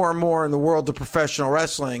that more and more in the world of professional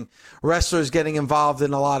wrestling. Wrestlers getting involved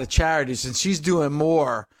in a lot of charities, and she's doing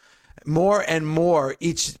more and more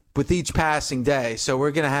with each passing day. So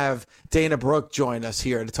we're going to have Dana Brooke join us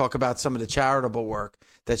here to talk about some of the charitable work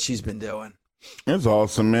that she's been doing. It's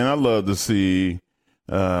awesome, man. I love to see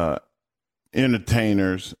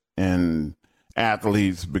entertainers and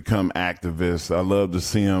athletes become activists. I love to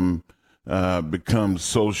see them become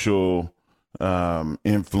social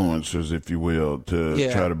influencers, if you will,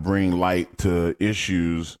 to try to bring light to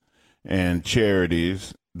issues and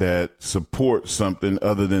charities that support something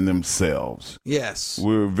other than themselves. Yes.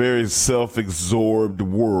 We're a very self-absorbed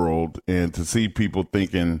world, and to see people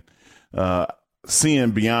thinking, seeing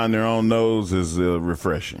beyond their own nose is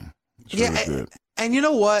refreshing. It's really good. And you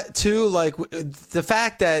know what, too? Like, the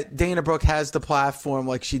fact that Dana Brooke has the platform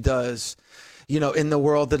like she does, in the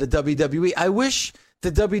world of the WWE, I wish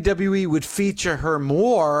the WWE would feature her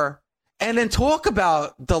more and then talk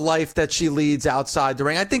about the life that she leads outside the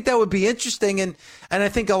ring. I think that would be interesting, and I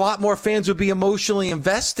think a lot more fans would be emotionally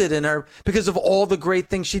invested in her because of all the great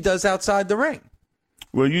things she does outside the ring.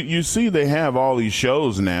 Well, you see they have all these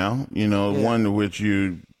shows now, one of which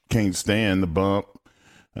you can't stand, The Bump.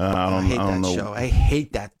 I hate that show. I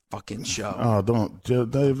hate that fucking show. Oh,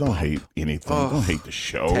 Dave, don't hate anything. Don't hate the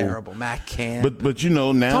show. Terrible. Matt Camp. But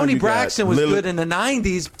now Tony Braxton was good in the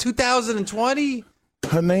 90s. 2020.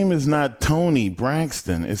 Her name is not Tony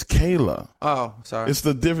Braxton. It's Kayla. Oh, sorry. It's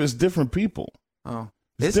different people. Oh,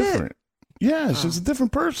 it's different. Yeah, she's a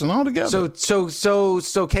different person altogether. So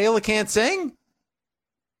Kayla can't sing?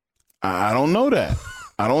 I don't know that.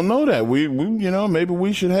 I don't know that. We maybe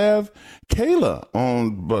we should have Kayla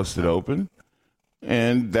on Busted Open,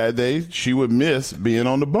 and that day she would miss being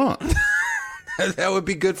on the bump. That would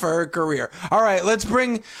be good for her career. All right, let's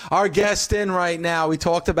bring our guest in right now. We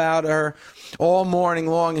talked about her all morning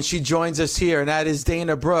long, and she joins us here, and that is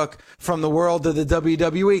Dana Brooke from the world of the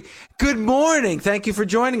WWE. Good morning. Thank you for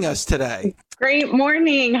joining us today. Great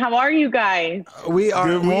morning. How are you guys?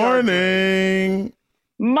 Good morning.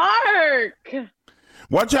 Mark.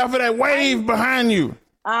 Watch out for that wave behind you.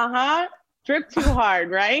 Uh-huh. Drip too hard,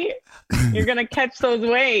 right? You're going to catch those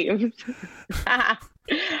waves.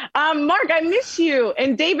 Mark, I miss you.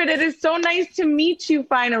 And David, it is so nice to meet you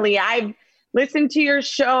finally. I've listened to your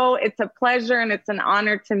show. It's a pleasure and it's an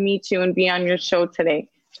honor to meet you and be on your show today.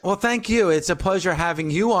 Well, thank you. It's a pleasure having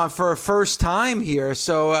you on for a first time here.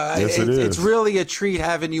 So yes, it's really a treat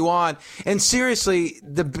having you on. And seriously,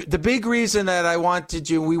 the big reason that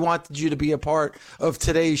we wanted you to be a part of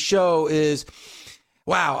today's show is,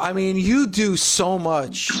 wow, I mean, you do so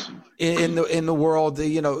much in the world,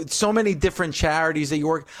 so many different charities that you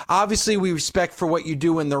work. Obviously, we respect for what you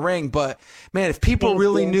do in the ring, but man, if people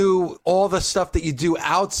really knew all the stuff that you do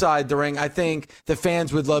outside the ring, I think the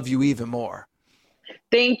fans would love you even more.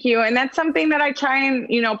 Thank you. And that's something that I try and,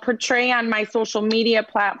 portray on my social media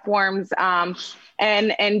platforms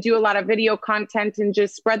and do a lot of video content and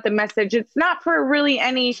just spread the message. It's not for really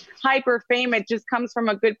any hype or fame. It just comes from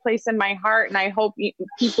a good place in my heart. And I hope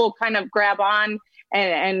people kind of grab on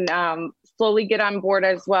and slowly get on board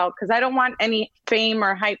as well, because I don't want any fame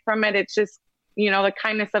or hype from it. It's just, the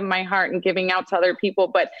kindness of my heart and giving out to other people.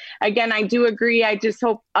 But again, I do agree. I just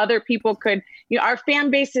hope other people could, our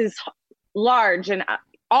fan base is large and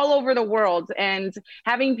all over the world, and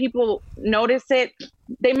having people notice it.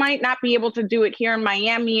 They might not be able to do it here in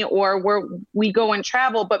Miami or where we go and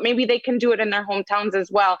travel, but maybe they can do it in their hometowns as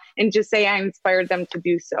well and just say I inspired them to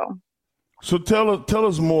do so. So tell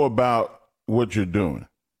us more about what you're doing.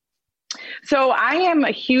 So I am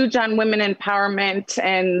huge on women empowerment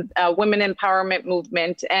and women empowerment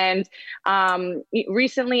movement. And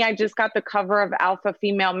recently I just got the cover of Alpha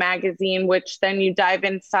Female magazine, which then you dive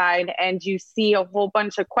inside and you see a whole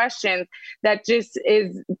bunch of questions that just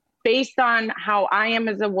is based on how I am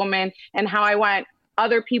as a woman and how I want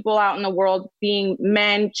other people out in the world, being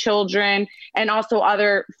men, children, and also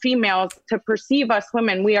other females, to perceive us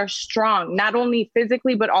women. We are strong, not only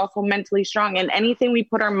physically, but also mentally strong. And anything we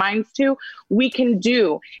put our minds to, we can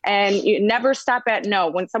do. And you never stop at no.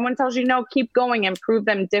 When someone tells you no, keep going and prove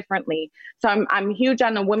them differently. So I'm huge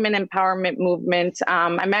on the women empowerment movement.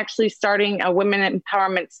 I'm actually starting a women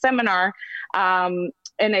empowerment seminar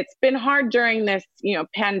and it's been hard during this,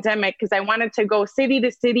 pandemic, because I wanted to go city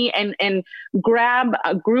to city and grab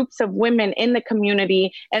groups of women in the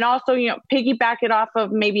community, and also, piggyback it off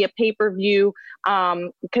of maybe a pay-per-view,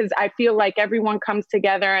 because I feel like everyone comes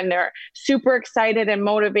together and they're super excited and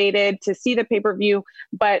motivated to see the pay-per-view,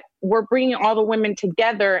 but we're bringing all the women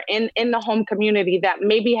together in the home community that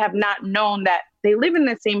maybe have not known that they live in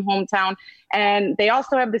the same hometown and they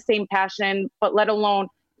also have the same passion, but let alone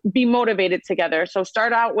be motivated together. So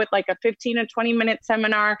start out with like a 15 to 20 minute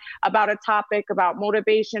seminar about a topic about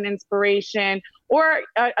motivation, inspiration, or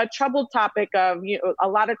a troubled topic of, a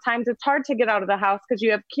lot of times it's hard to get out of the house because you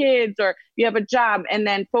have kids or you have a job, and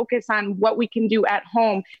then focus on what we can do at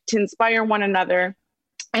home to inspire one another.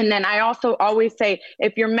 And then I also always say,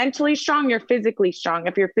 if you're mentally strong, you're physically strong.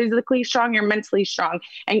 If you're physically strong, you're mentally strong,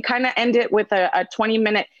 and kind of end it with a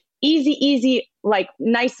 20-minute easy, like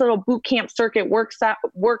nice little boot camp circuit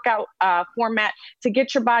workout format to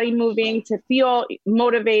get your body moving, to feel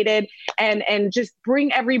motivated, and just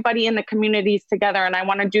bring everybody in the communities together. And I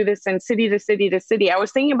want to do this in city to city to city. I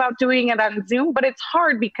was thinking about doing it on Zoom, but it's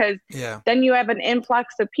hard because then you have an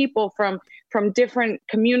influx of people from different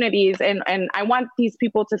communities. And I want these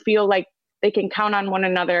people to feel like they can count on one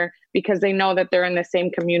another because they know that they're in the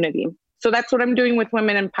same community. So that's what I'm doing with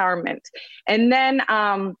women empowerment. And then,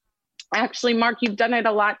 actually, Mark, you've done it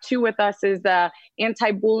a lot too with us, is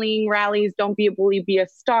anti-bullying rallies. Don't be a bully, be a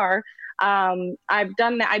star. I've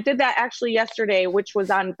done that. I did that actually yesterday, which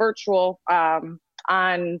was on virtual,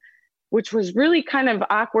 which was really kind of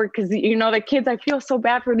awkward because, the kids, I feel so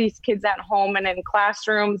bad for these kids at home and in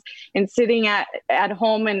classrooms and sitting at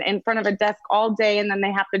home and in front of a desk all day. And then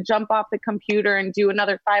they have to jump off the computer and do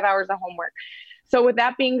another 5 hours of homework. So with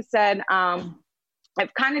that being said,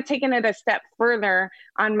 I've kind of taken it a step further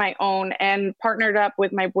on my own and partnered up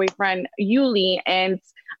with my boyfriend, Yuli, and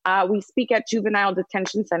we speak at juvenile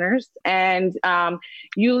detention centers. And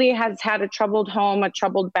Yuli has had a troubled home, a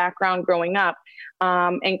troubled background growing up,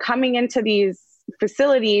 and coming into these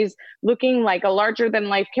facilities looking like a larger than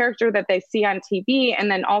life character that they see on TV,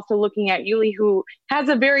 and then also looking at Yuli, who has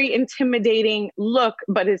a very intimidating look,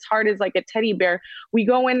 but his heart is like a teddy bear. We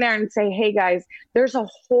go in there and say, hey guys, there's a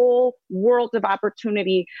whole world of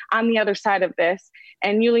opportunity on the other side of this.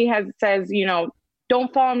 And Yuli says,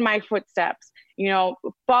 don't follow in my footsteps.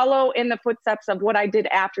 Follow in the footsteps of what I did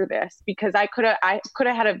after this, because I could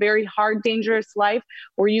have had a very hard, dangerous life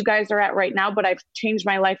where you guys are at right now, but I've changed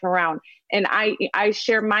my life around. And I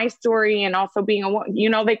share my story, and also being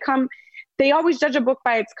they always judge a book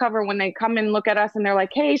by its cover when they come and look at us and they're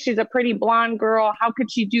like, hey, she's a pretty blonde girl. How could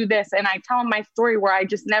she do this? And I tell them my story where I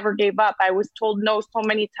just never gave up. I was told no so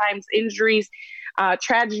many times, injuries,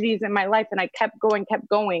 tragedies in my life, and I kept going.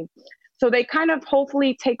 So they kind of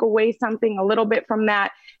hopefully take away something a little bit from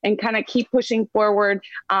that and kind of keep pushing forward.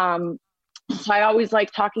 So I always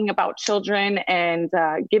like talking about children and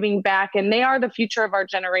giving back, and they are the future of our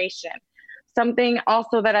generation. Something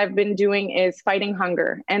also that I've been doing is fighting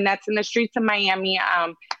hunger, and that's in the streets of Miami.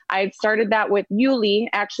 I had started that with Yuli.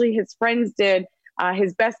 Actually, his friends did,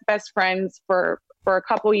 his best friends for a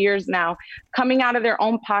couple years now, coming out of their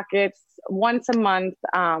own pockets once a month,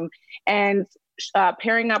 and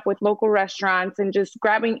pairing up with local restaurants and just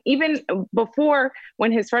grabbing. Even before,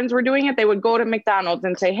 when his friends were doing it, they would go to McDonald's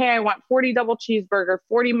and say, hey, I want 40 double cheeseburger,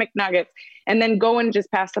 40 McNuggets, and then go and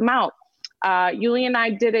just pass them out. Yuli and I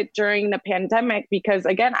did it during the pandemic because,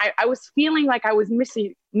 again, I was feeling like I was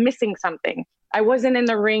missing something. I wasn't in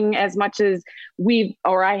the ring as much as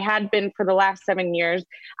I had been for the last 7 years.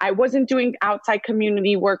 I wasn't doing outside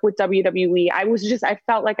community work with WWE. I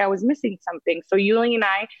felt like I was missing something. So Yuli and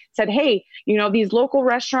I said, hey, these local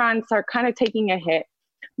restaurants are kind of taking a hit.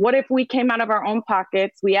 What if we came out of our own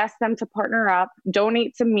pockets? We asked them to partner up,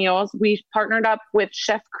 donate some meals. We partnered up with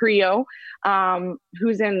Chef Creole,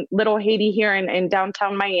 who's in Little Haiti here in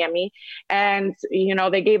downtown Miami. And,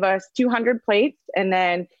 they gave us 200 plates, and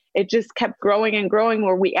then it just kept growing and growing,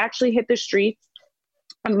 where we actually hit the streets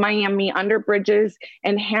of Miami under bridges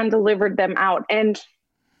and hand delivered them out. And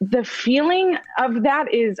the feeling of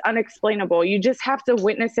that is unexplainable. You just have to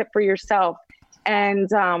witness it for yourself. And,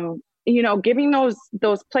 giving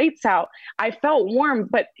those plates out, I felt warm,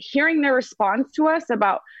 but hearing their response to us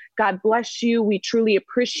about God bless you, we truly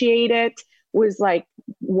appreciate it, was like,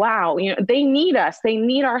 wow, they need us. They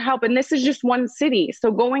need our help. And this is just one city.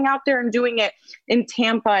 So going out there and doing it in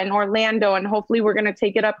Tampa and Orlando, and hopefully we're going to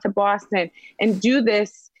take it up to Boston and do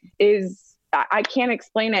this I can't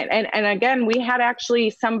explain it. And again, we had actually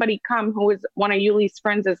somebody come who was one of Yuli's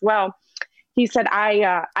friends as well. He said,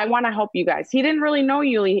 I want to help you guys. He didn't really know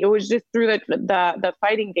Yuli. It was just through the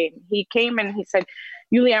fighting game. He came and he said,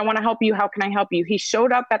 Yuli, I want to help you. How can I help you? He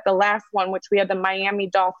showed up at the last one, which we had the Miami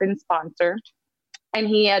Dolphins sponsor. And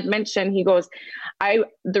he had mentioned, he goes,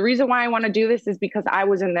 the reason why I want to do this is because I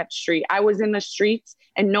was in that street. I was in the streets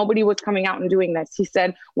and nobody was coming out and doing this. He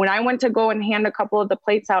said, when I went to go and hand a couple of the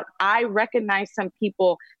plates out, I recognized some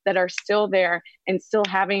people that are still there and still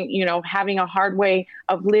having a hard way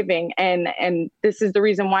of living. And this is the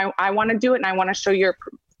reason why I want to do it. And I want to show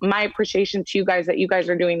my appreciation to you guys that you guys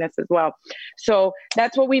are doing this as well. So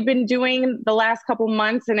that's what we've been doing the last couple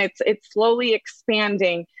months, and it's slowly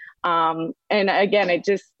expanding. And again,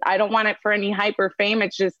 I don't want it for any hype or fame.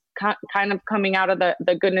 It's just kind of coming out of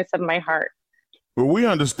the goodness of my heart. Well, we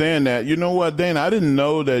understand that. You know what, Dana? I didn't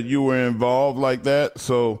know that you were involved like that.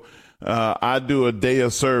 So I do a day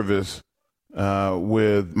of service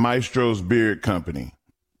with Maestro's Beard Company.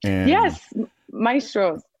 And yes,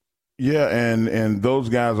 Maestro's. Yeah, and those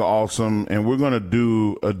guys are awesome. And we're going to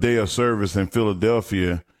do a day of service in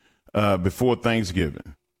Philadelphia before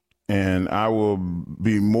Thanksgiving. And I will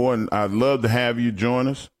be I'd love to have you join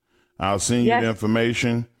us. I'll send you the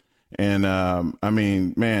information. And I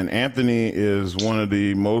mean, man, Anthony is one of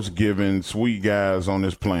the most giving, sweet guys on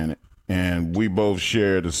this planet. And we both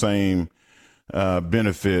share the same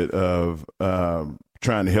benefit of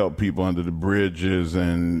trying to help people under the bridges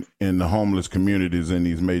and in the homeless communities in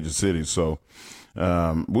these major cities. So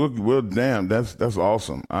that's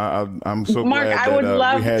awesome. I'm so Mark, glad that I would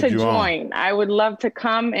love we had to you join. on. I would love to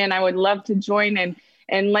come, and I would love to join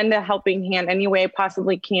and lend a helping hand any way I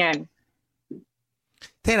possibly can.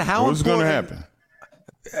 Dana, what's going to happen?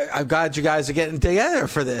 I'm glad you guys are getting together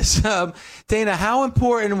for this. Dana, how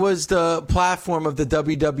important was the platform of the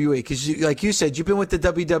WWE? Because like you said, you've been with the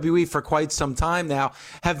WWE for quite some time now.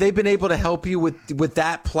 Have they been able to help you with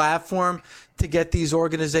that platform to get these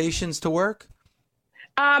organizations to work?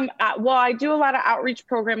 Well, I do a lot of outreach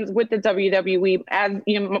programs with the WWE, as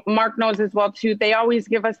Mark knows as well too. They always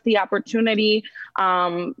give us the opportunity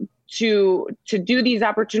to do these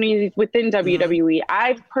opportunities within WWE.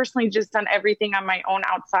 I've personally just done everything on my own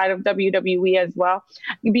outside of WWE as well,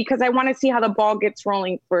 because I want to see how the ball gets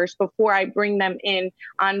rolling first before I bring them in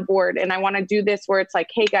on board. And I want to do this where it's like,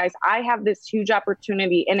 hey guys, I have this huge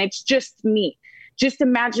opportunity and it's just me. Just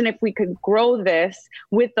imagine if we could grow this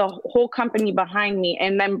with the whole company behind me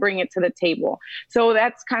and then bring it to the table. So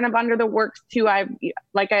that's kind of under the works too.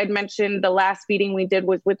 Like I had mentioned, the last meeting we did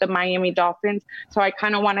was with the Miami Dolphins. So I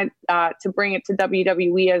kind of wanted to bring it to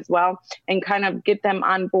WWE as well and kind of get them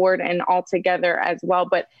on board and all together as well.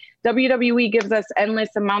 But WWE gives us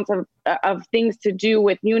endless amounts of things to do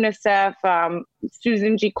with UNICEF,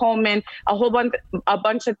 Susan G. Komen, a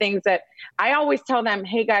bunch of things that I always tell them,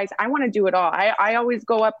 hey guys, I want to do it all. I always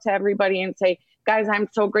go up to everybody and say, guys, I'm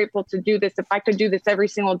so grateful to do this. If I could do this every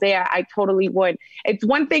single day, I totally would. It's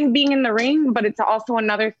one thing being in the ring, but it's also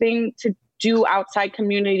another thing to do outside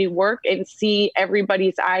community work and see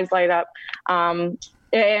everybody's eyes light up.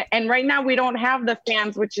 And right now we don't have the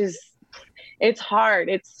fans, which is, it's hard.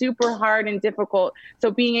 It's super hard and difficult.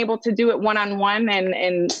 So being able to do it one-on-one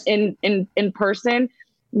and in person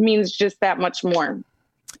means just that much more.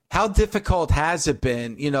 How difficult has it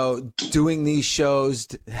been, doing these shows,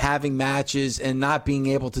 having matches, and not being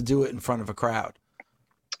able to do it in front of a crowd?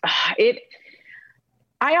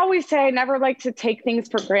 I always say I never like to take things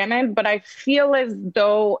for granted, but I feel as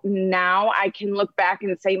though now I can look back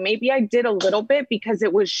and say maybe I did a little bit because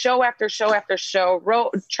it was show after show after show,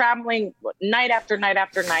 traveling night after night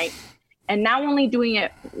after night, and now only doing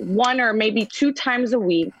it one or maybe 2 times a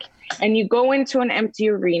week. And you go into an empty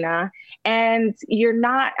arena and you're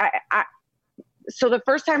not, so the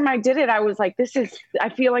first time I did it, I was like, I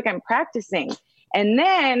feel like I'm practicing. And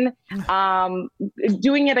then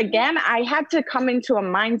doing it again, I had to come into a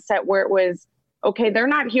mindset where it was, okay, they're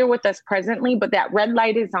not here with us presently, but that red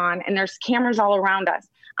light is on and there's cameras all around us.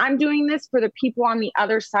 I'm doing this for the people on the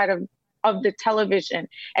other side of the television,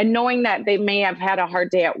 and knowing that they may have had a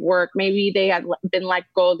hard day at work. Maybe they had been let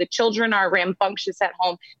go. The children are rambunctious at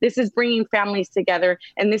home. This is bringing families together.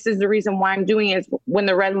 And this is the reason why I'm doing it is when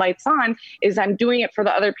the red light's on is I'm doing it for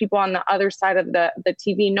the other people on the other side of the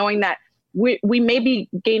TV, knowing that we may be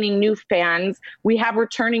gaining new fans, we have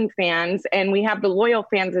returning fans, and we have the loyal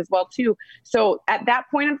fans as well too. So at that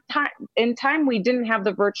point in time, we didn't have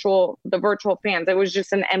the virtual fans. It was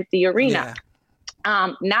just an empty arena.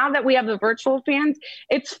 Yeah. Now that we have the virtual fans,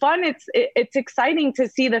 it's fun. It's exciting to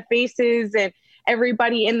see the faces and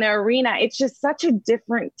everybody in the arena. It's just such a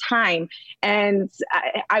different time, and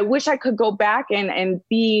I wish I could go back and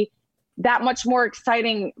be that much more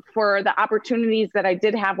exciting for the opportunities that I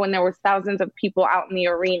did have when there was thousands of people out in the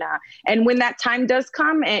arena. And when that time does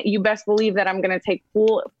come, and you best believe that I'm going to take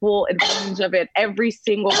full advantage of it every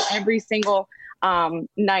single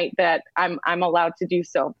night that I'm allowed to do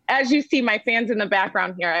so. As you see, my fans in the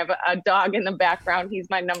background here, I have a dog in the background. He's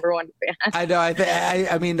my number one fan. I know.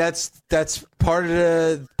 I mean, that's part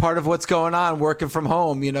of what's going on working from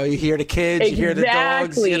home. You know, you hear the kids, you hear the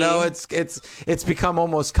dogs. You know, it's become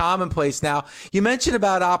almost commonplace now. You mentioned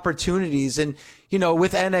about opportunities, and you know,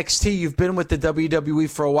 with NXT, you've been with the WWE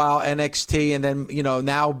for a while, NXT, and then, you know,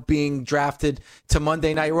 now being drafted to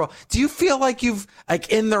Monday Night Raw. Do you feel like you've,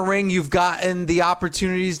 like, in the ring, you've gotten the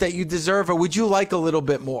opportunities that you deserve, or would you like a little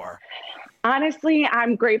bit more? Honestly,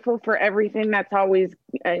 I'm grateful for everything that's always,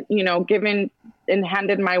 given and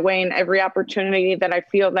handed my way, and every opportunity that I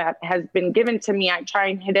feel that has been given to me. I try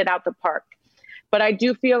and hit it out the park. But I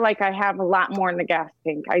do feel like I have a lot more in the gas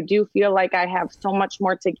tank. I do feel like I have so much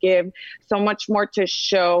more to give, so much more to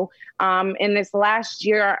show. In this last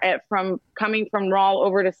year, from coming from Raw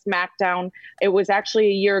over to SmackDown, it was actually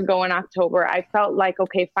a year ago in October. I felt like,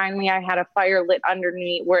 okay, finally I had a fire lit under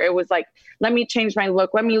me where it was like, let me change my look.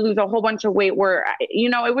 Let me lose a whole bunch of weight where,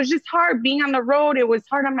 it was just hard being on the road. It was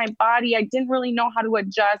hard on my body. I didn't really know how to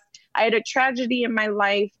adjust. I had a tragedy in my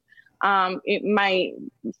life.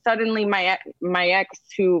 Suddenly my ex,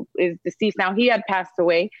 who is deceased now, he had passed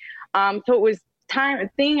away. So it was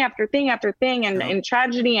thing after thing after thing, and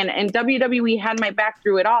tragedy, and WWE had my back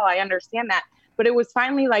through it all. I understand that. But it was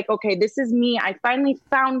finally like, okay, this is me. I finally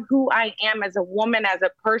found who I am as a woman, as a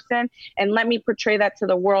person, and let me portray that to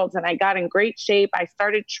the world. And I got in great shape. I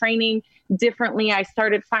started training differently. I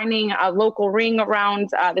started finding a local ring around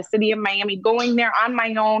the city of Miami, going there on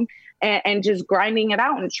my own, and just grinding it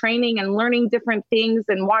out and training and learning different things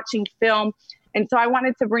and watching film. And so I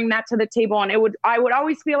wanted to bring that to the table. And I would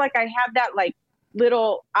always feel like I had that like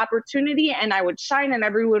little opportunity, and I would shine and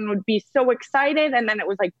everyone would be so excited. And then it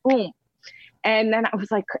was like, boom. And then it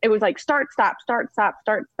was like, start, stop.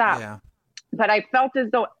 Yeah. But I felt as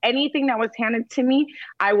though anything that was handed to me,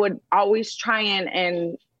 I would always try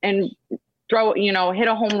and throw, hit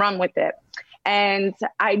a home run with it. And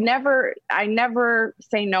I never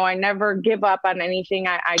say no. I never give up on anything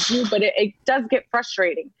I do, but it does get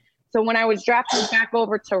frustrating. So when I was drafted back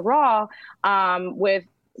over to Raw, with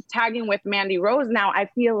tagging with Mandy Rose, now I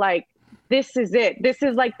feel like this is it. This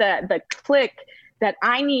is like the click that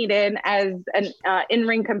I needed as an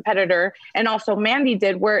in-ring competitor, and also Mandy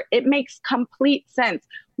did, where it makes complete sense.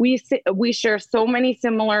 We share so many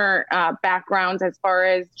similar backgrounds, as far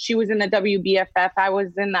as she was in the WBFF, I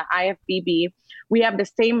was in the IFBB. We have the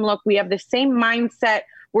same look. We have the same mindset.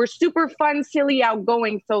 We're super fun, silly,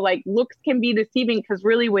 outgoing. So like looks can be deceiving, because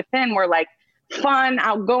really within we're like fun,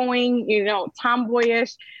 outgoing,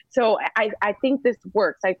 tomboyish. So I think this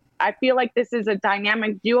works. I feel like this is a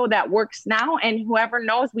dynamic duo that works now, and whoever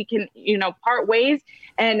knows, we can, part ways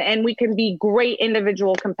and we can be great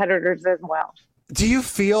individual competitors as well. Do you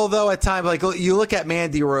feel, though, at times, like you look at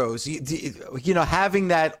Mandy Rose, having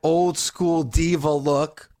that old school diva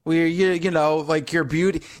look where like your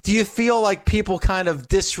beauty, do you feel like people kind of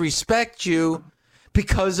disrespect you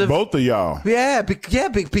because of both of y'all? Yeah,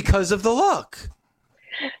 because of the look.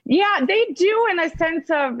 Yeah, they do, in a sense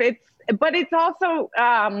of it's, but it's also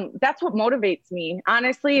that's what motivates me.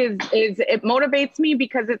 Honestly, is it motivates me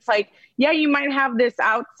because it's like, yeah, you might have this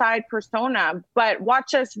outside persona, but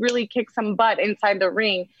watch us really kick some butt inside the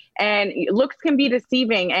ring. And looks can be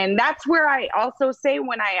deceiving, and that's where I also say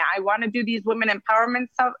when I want to do these women empowerment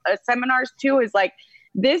seminars too, is like,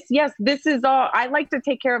 this is all. I like to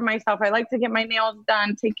take care of myself. I like to get my nails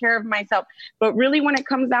done, take care of myself. But really, when it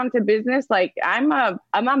comes down to business, like I'm a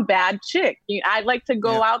bad chick. I like to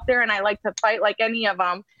go out there and I like to fight like any of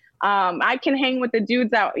them. I can hang with the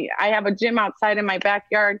dudes out. I have a gym outside in my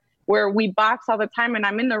backyard where we box all the time, and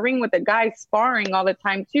I'm in the ring with the guys sparring all the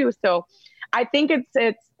time too. So I think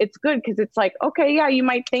it's good, because it's like, okay, yeah, you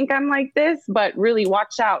might think I'm like this, but really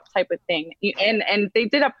watch out type of thing. And they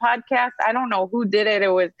did a podcast. I don't know who did it. It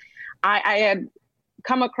was, I had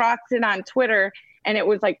come across it on Twitter, and it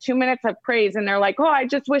was like 2 minutes of praise. And they're like, oh, I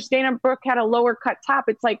just wish Dana Brooke had a lower cut top.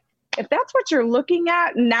 It's like, if that's what you're looking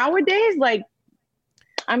at nowadays, like,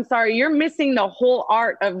 I'm sorry, you're missing the whole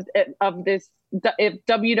art of this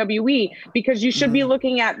WWE, because you should be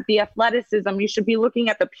looking at the athleticism. You should be looking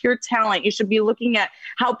at the pure talent. You should be looking at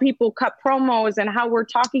how people cut promos and how we're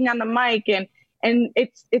talking on the mic. And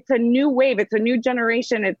it's a new wave. It's a new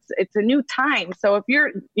generation. It's a new time. So if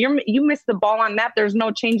you miss the ball on that, there's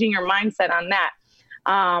no changing your mindset on that.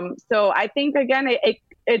 So I think, again,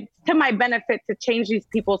 it's to my benefit to change these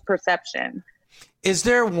people's perception. Is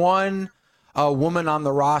there one woman on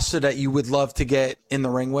the roster that you would love to get in the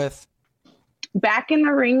ring with? Back in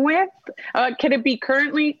the ring with? Could it be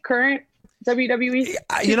current WWE?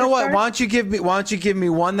 You know what? Why don't you give me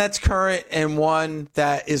one that's current and one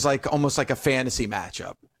that is like almost like a fantasy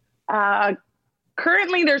matchup?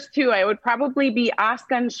 Currently, there's two. It would probably be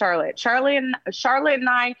Asuka and Charlotte. Charlotte and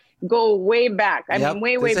I go way back. I mean,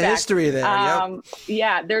 way back. There's a history there.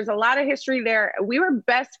 Yeah, there's a lot of history there. We were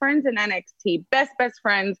best friends in NXT. Best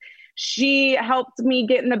friends. She helped me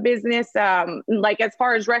get in the business, like as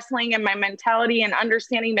far as wrestling and my mentality and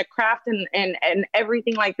understanding the craft and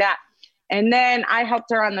everything like that. And then I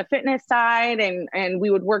helped her on the fitness side, and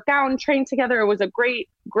we would work out and train together. It was a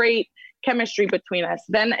great chemistry between us.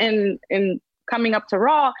 Then in coming up to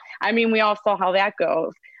Raw, I mean, we all saw how that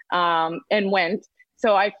goes and went.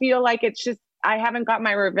 So I feel like it's just, I haven't got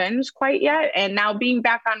my revenge quite yet. And now being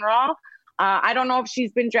back on Raw, I don't know if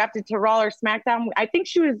she's been drafted to Raw or SmackDown. I think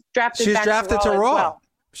she was drafted to Raw. Well.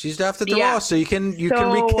 She's drafted to Raw, so you can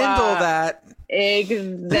rekindle that.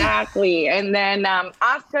 Exactly. And then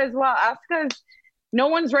Asuka as well. No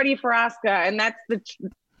one's ready for Asuka, and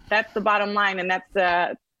that's the bottom line, and that's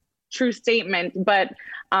the true statement. But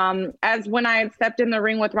as when I had stepped in the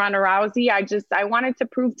ring with Ronda Rousey, I wanted to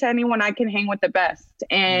prove to anyone I can hang with the best.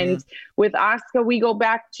 And with Asuka, we go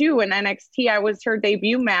back to an NXT. I was her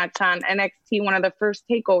debut match on NXT, one of the first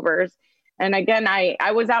takeovers. And again,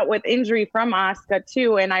 I was out with injury from Asuka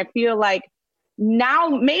too. And I feel like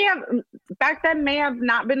now back then may have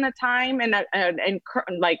not been the time, and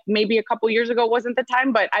like maybe a couple years ago wasn't the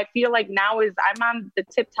time, but I feel like now I'm on the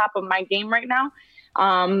tip top of my game right now.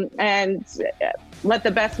 And let the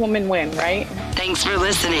best woman win, right? Thanks for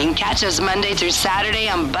listening. Catch us Monday through Saturday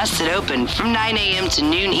on Busted Open from 9 a.m. to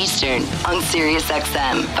noon Eastern on Sirius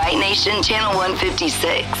XM, Fight Nation Channel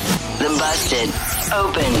 156. The Busted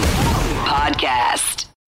Open Podcast.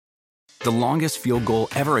 The longest field goal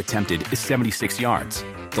ever attempted is 76 yards.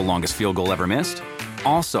 The longest field goal ever missed?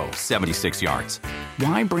 Also 76 yards.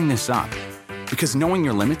 Why bring this up? Because knowing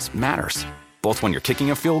your limits matters, both when you're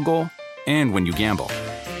kicking a field goal and when you gamble.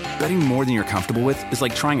 Betting more than you're comfortable with is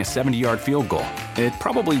like trying a 70-yard field goal. It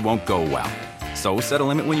probably won't go well. So set a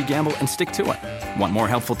limit when you gamble and stick to it. Want more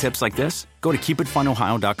helpful tips like this? Go to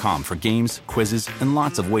keepitfunohio.com for games, quizzes, and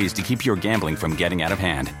lots of ways to keep your gambling from getting out of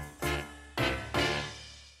hand.